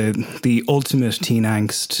 just the ultimate teen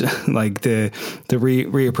angst, like the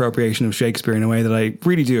reappropriation of Shakespeare in a way that I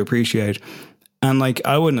really do appreciate. And like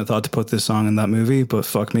I wouldn't have thought to put this song in that movie, but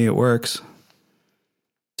fuck me, it works.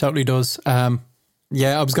 Totally does.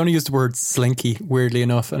 Yeah, I was going to use the word slinky, weirdly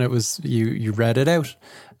enough, and it was you read it out.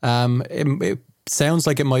 It sounds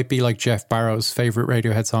like it might be like Jeff Barrow's favourite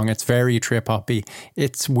Radiohead song. It's very trip-hoppy.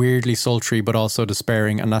 It's weirdly sultry, but also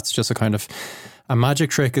despairing, and that's just a kind of a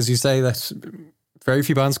magic trick, as you say, that very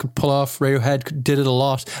few bands could pull off. Radiohead did it a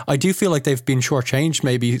lot. I do feel like they've been shortchanged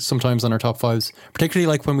maybe sometimes on our top 5s, particularly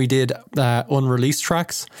like when we did unreleased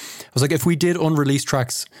tracks. I was like, if we did unreleased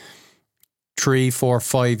tracks 3, 4,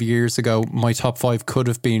 5 years ago, my top 5 could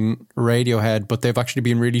have been Radiohead, but they've actually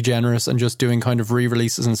been really generous and just doing kind of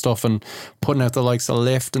re-releases and stuff and putting out the likes of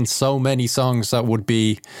Lift and so many songs that would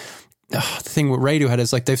be... the thing with Radiohead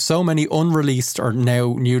is like they've so many unreleased or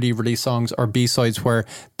now newly released songs or B-sides where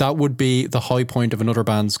that would be the high point of another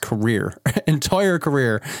band's career, entire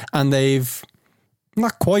career, and they've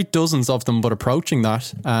not quite dozens of them, but approaching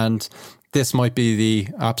that, and this might be the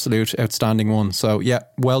absolute outstanding one. So yeah,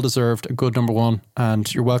 well deserved, a good number 1,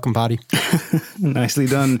 and you're welcome, Paddy. Nicely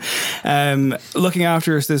done. Looking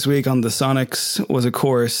after us this week on the Sonics was, of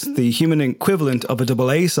course, the human equivalent of a double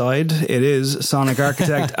A side. It is Sonic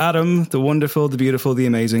Architect Adam, the wonderful, the beautiful, the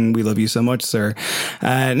amazing. We love you so much, sir.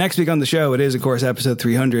 Next week on the show, it is, of course, episode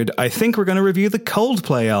 300. I think we're going to review the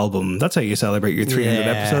Coldplay album. That's how you celebrate your 300th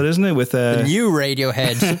episode, isn't it? With the new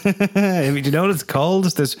Radiohead. Do you know what it's called?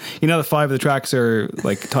 There's, the 5 of the tracks are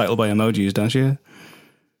like titled by emojis, don't you?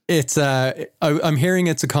 It's I'm hearing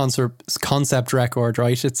it's a concept record,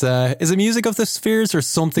 right? It's is it Music of the Spheres or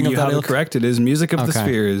something of that ilk? You have it correct. It is Music of the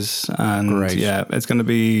Spheres, and yeah, it's going to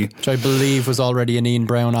be, which I believe was already an Ian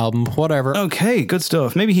Brown album. Whatever. Okay, good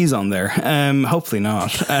stuff. Maybe he's on there. Hopefully not.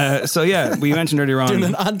 So yeah, we mentioned earlier on doing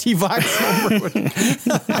an anti-vax number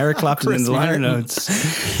with Eric Clapton in the liner Martin.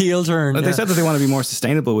 notes. Heel turn. But they said that they want to be more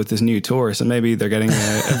sustainable with this new tour, so maybe they're getting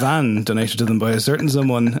a van donated to them by a certain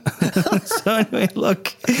someone. So anyway,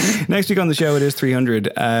 look, next week on the show it is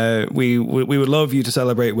 300. We would love you to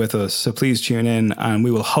celebrate with us, so please tune in, and we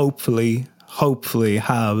will hopefully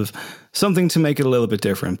have something to make it a little bit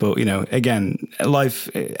different. But you know, again, life,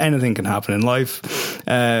 anything can happen in life,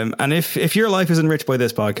 and if your life is enriched by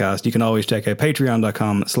this podcast, you can always check out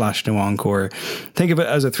patreon.com/noencore. Think of it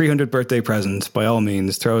as a 300th birthday present. By all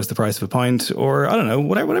means, throw us the price of a pint, or I don't know,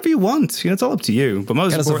 whatever you want. You know, it's all up to you. But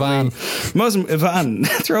most importantly, a van.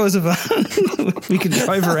 Throw us a van. We can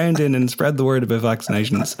drive around in and spread the word about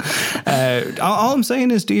vaccinations. All I'm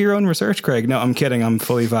saying is do your own research, Craig. No, I'm kidding. I'm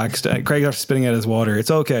fully vaxxed. Craig after spitting out his water.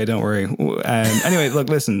 It's okay. Don't worry. Anyway, look,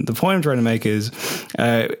 listen, the point I'm trying to make is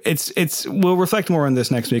we'll reflect more on this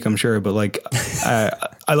next week, I'm sure, but like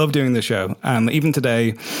I love doing this show, and even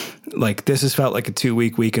today, like, this has felt like a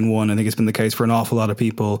 2-week week in one. I think it's been the case for an awful lot of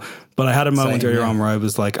people, but I had a moment earlier on where I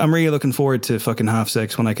was like, I'm really looking forward to fucking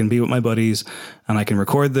 6:30 when I can be with my buddies and I can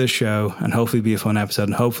record this show and hopefully be a fun episode,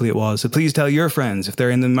 and hopefully it was. So please tell your friends if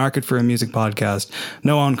they're in the market for a music podcast.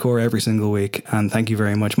 No Encore every single week, and thank you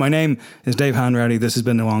very much. My name is Dave Hanratty. This has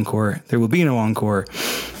been No Encore. There will be no encore.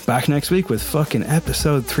 Back next week with fucking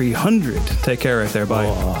episode 300. Take care out there. Bye.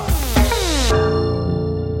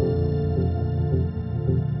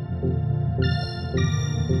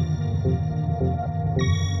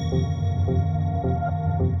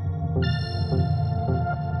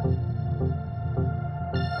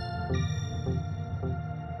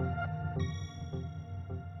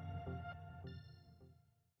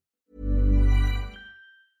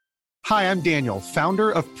 Hi, I'm Daniel,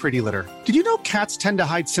 founder of Pretty Litter. Did you know cats tend to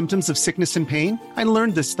hide symptoms of sickness and pain? I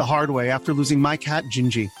learned this the hard way after losing my cat,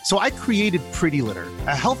 Gingy. So I created Pretty Litter,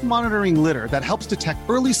 a health monitoring litter that helps detect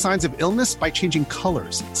early signs of illness by changing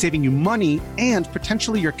colors, saving you money and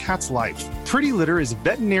potentially your cat's life. Pretty Litter is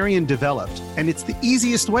veterinarian developed, and it's the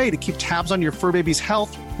easiest way to keep tabs on your fur baby's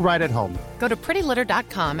health right at home. Go to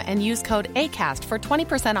prettylitter.com and use code ACAST for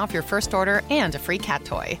 20% off your first order and a free cat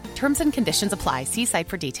toy. Terms and conditions apply. See site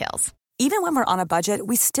for details. Even when we're on a budget,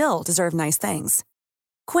 we still deserve nice things.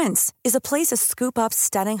 Quince is a place to scoop up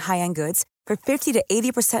stunning high-end goods for 50 to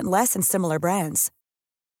 80% less than similar brands.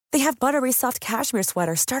 They have buttery soft cashmere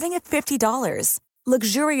sweaters starting at $50,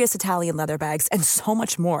 luxurious Italian leather bags, and so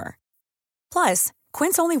much more. Plus,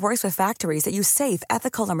 Quince only works with factories that use safe,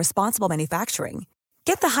 ethical, and responsible manufacturing.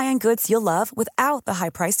 Get the high-end goods you'll love without the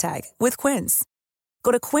high price tag with Quince.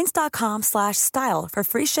 Go to quince.com/style for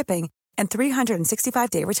free shipping and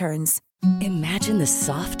 365-day returns. Imagine the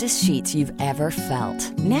softest sheets you've ever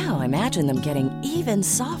felt. Now imagine them getting even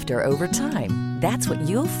softer over time. That's what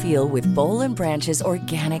you'll feel with Boll & Branch's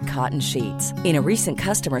organic cotton sheets. In a recent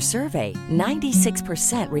customer survey,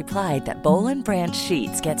 96% replied that Boll & Branch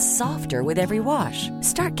sheets get softer with every wash.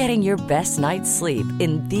 Start getting your best night's sleep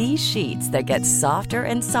in these sheets that get softer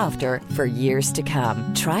and softer for years to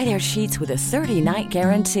come. Try their sheets with a 30-night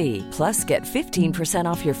guarantee. Plus, get 15%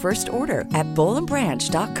 off your first order at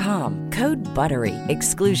bollandbranch.com. Code BUTTERY.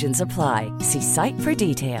 Exclusions apply. See site for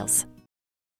details.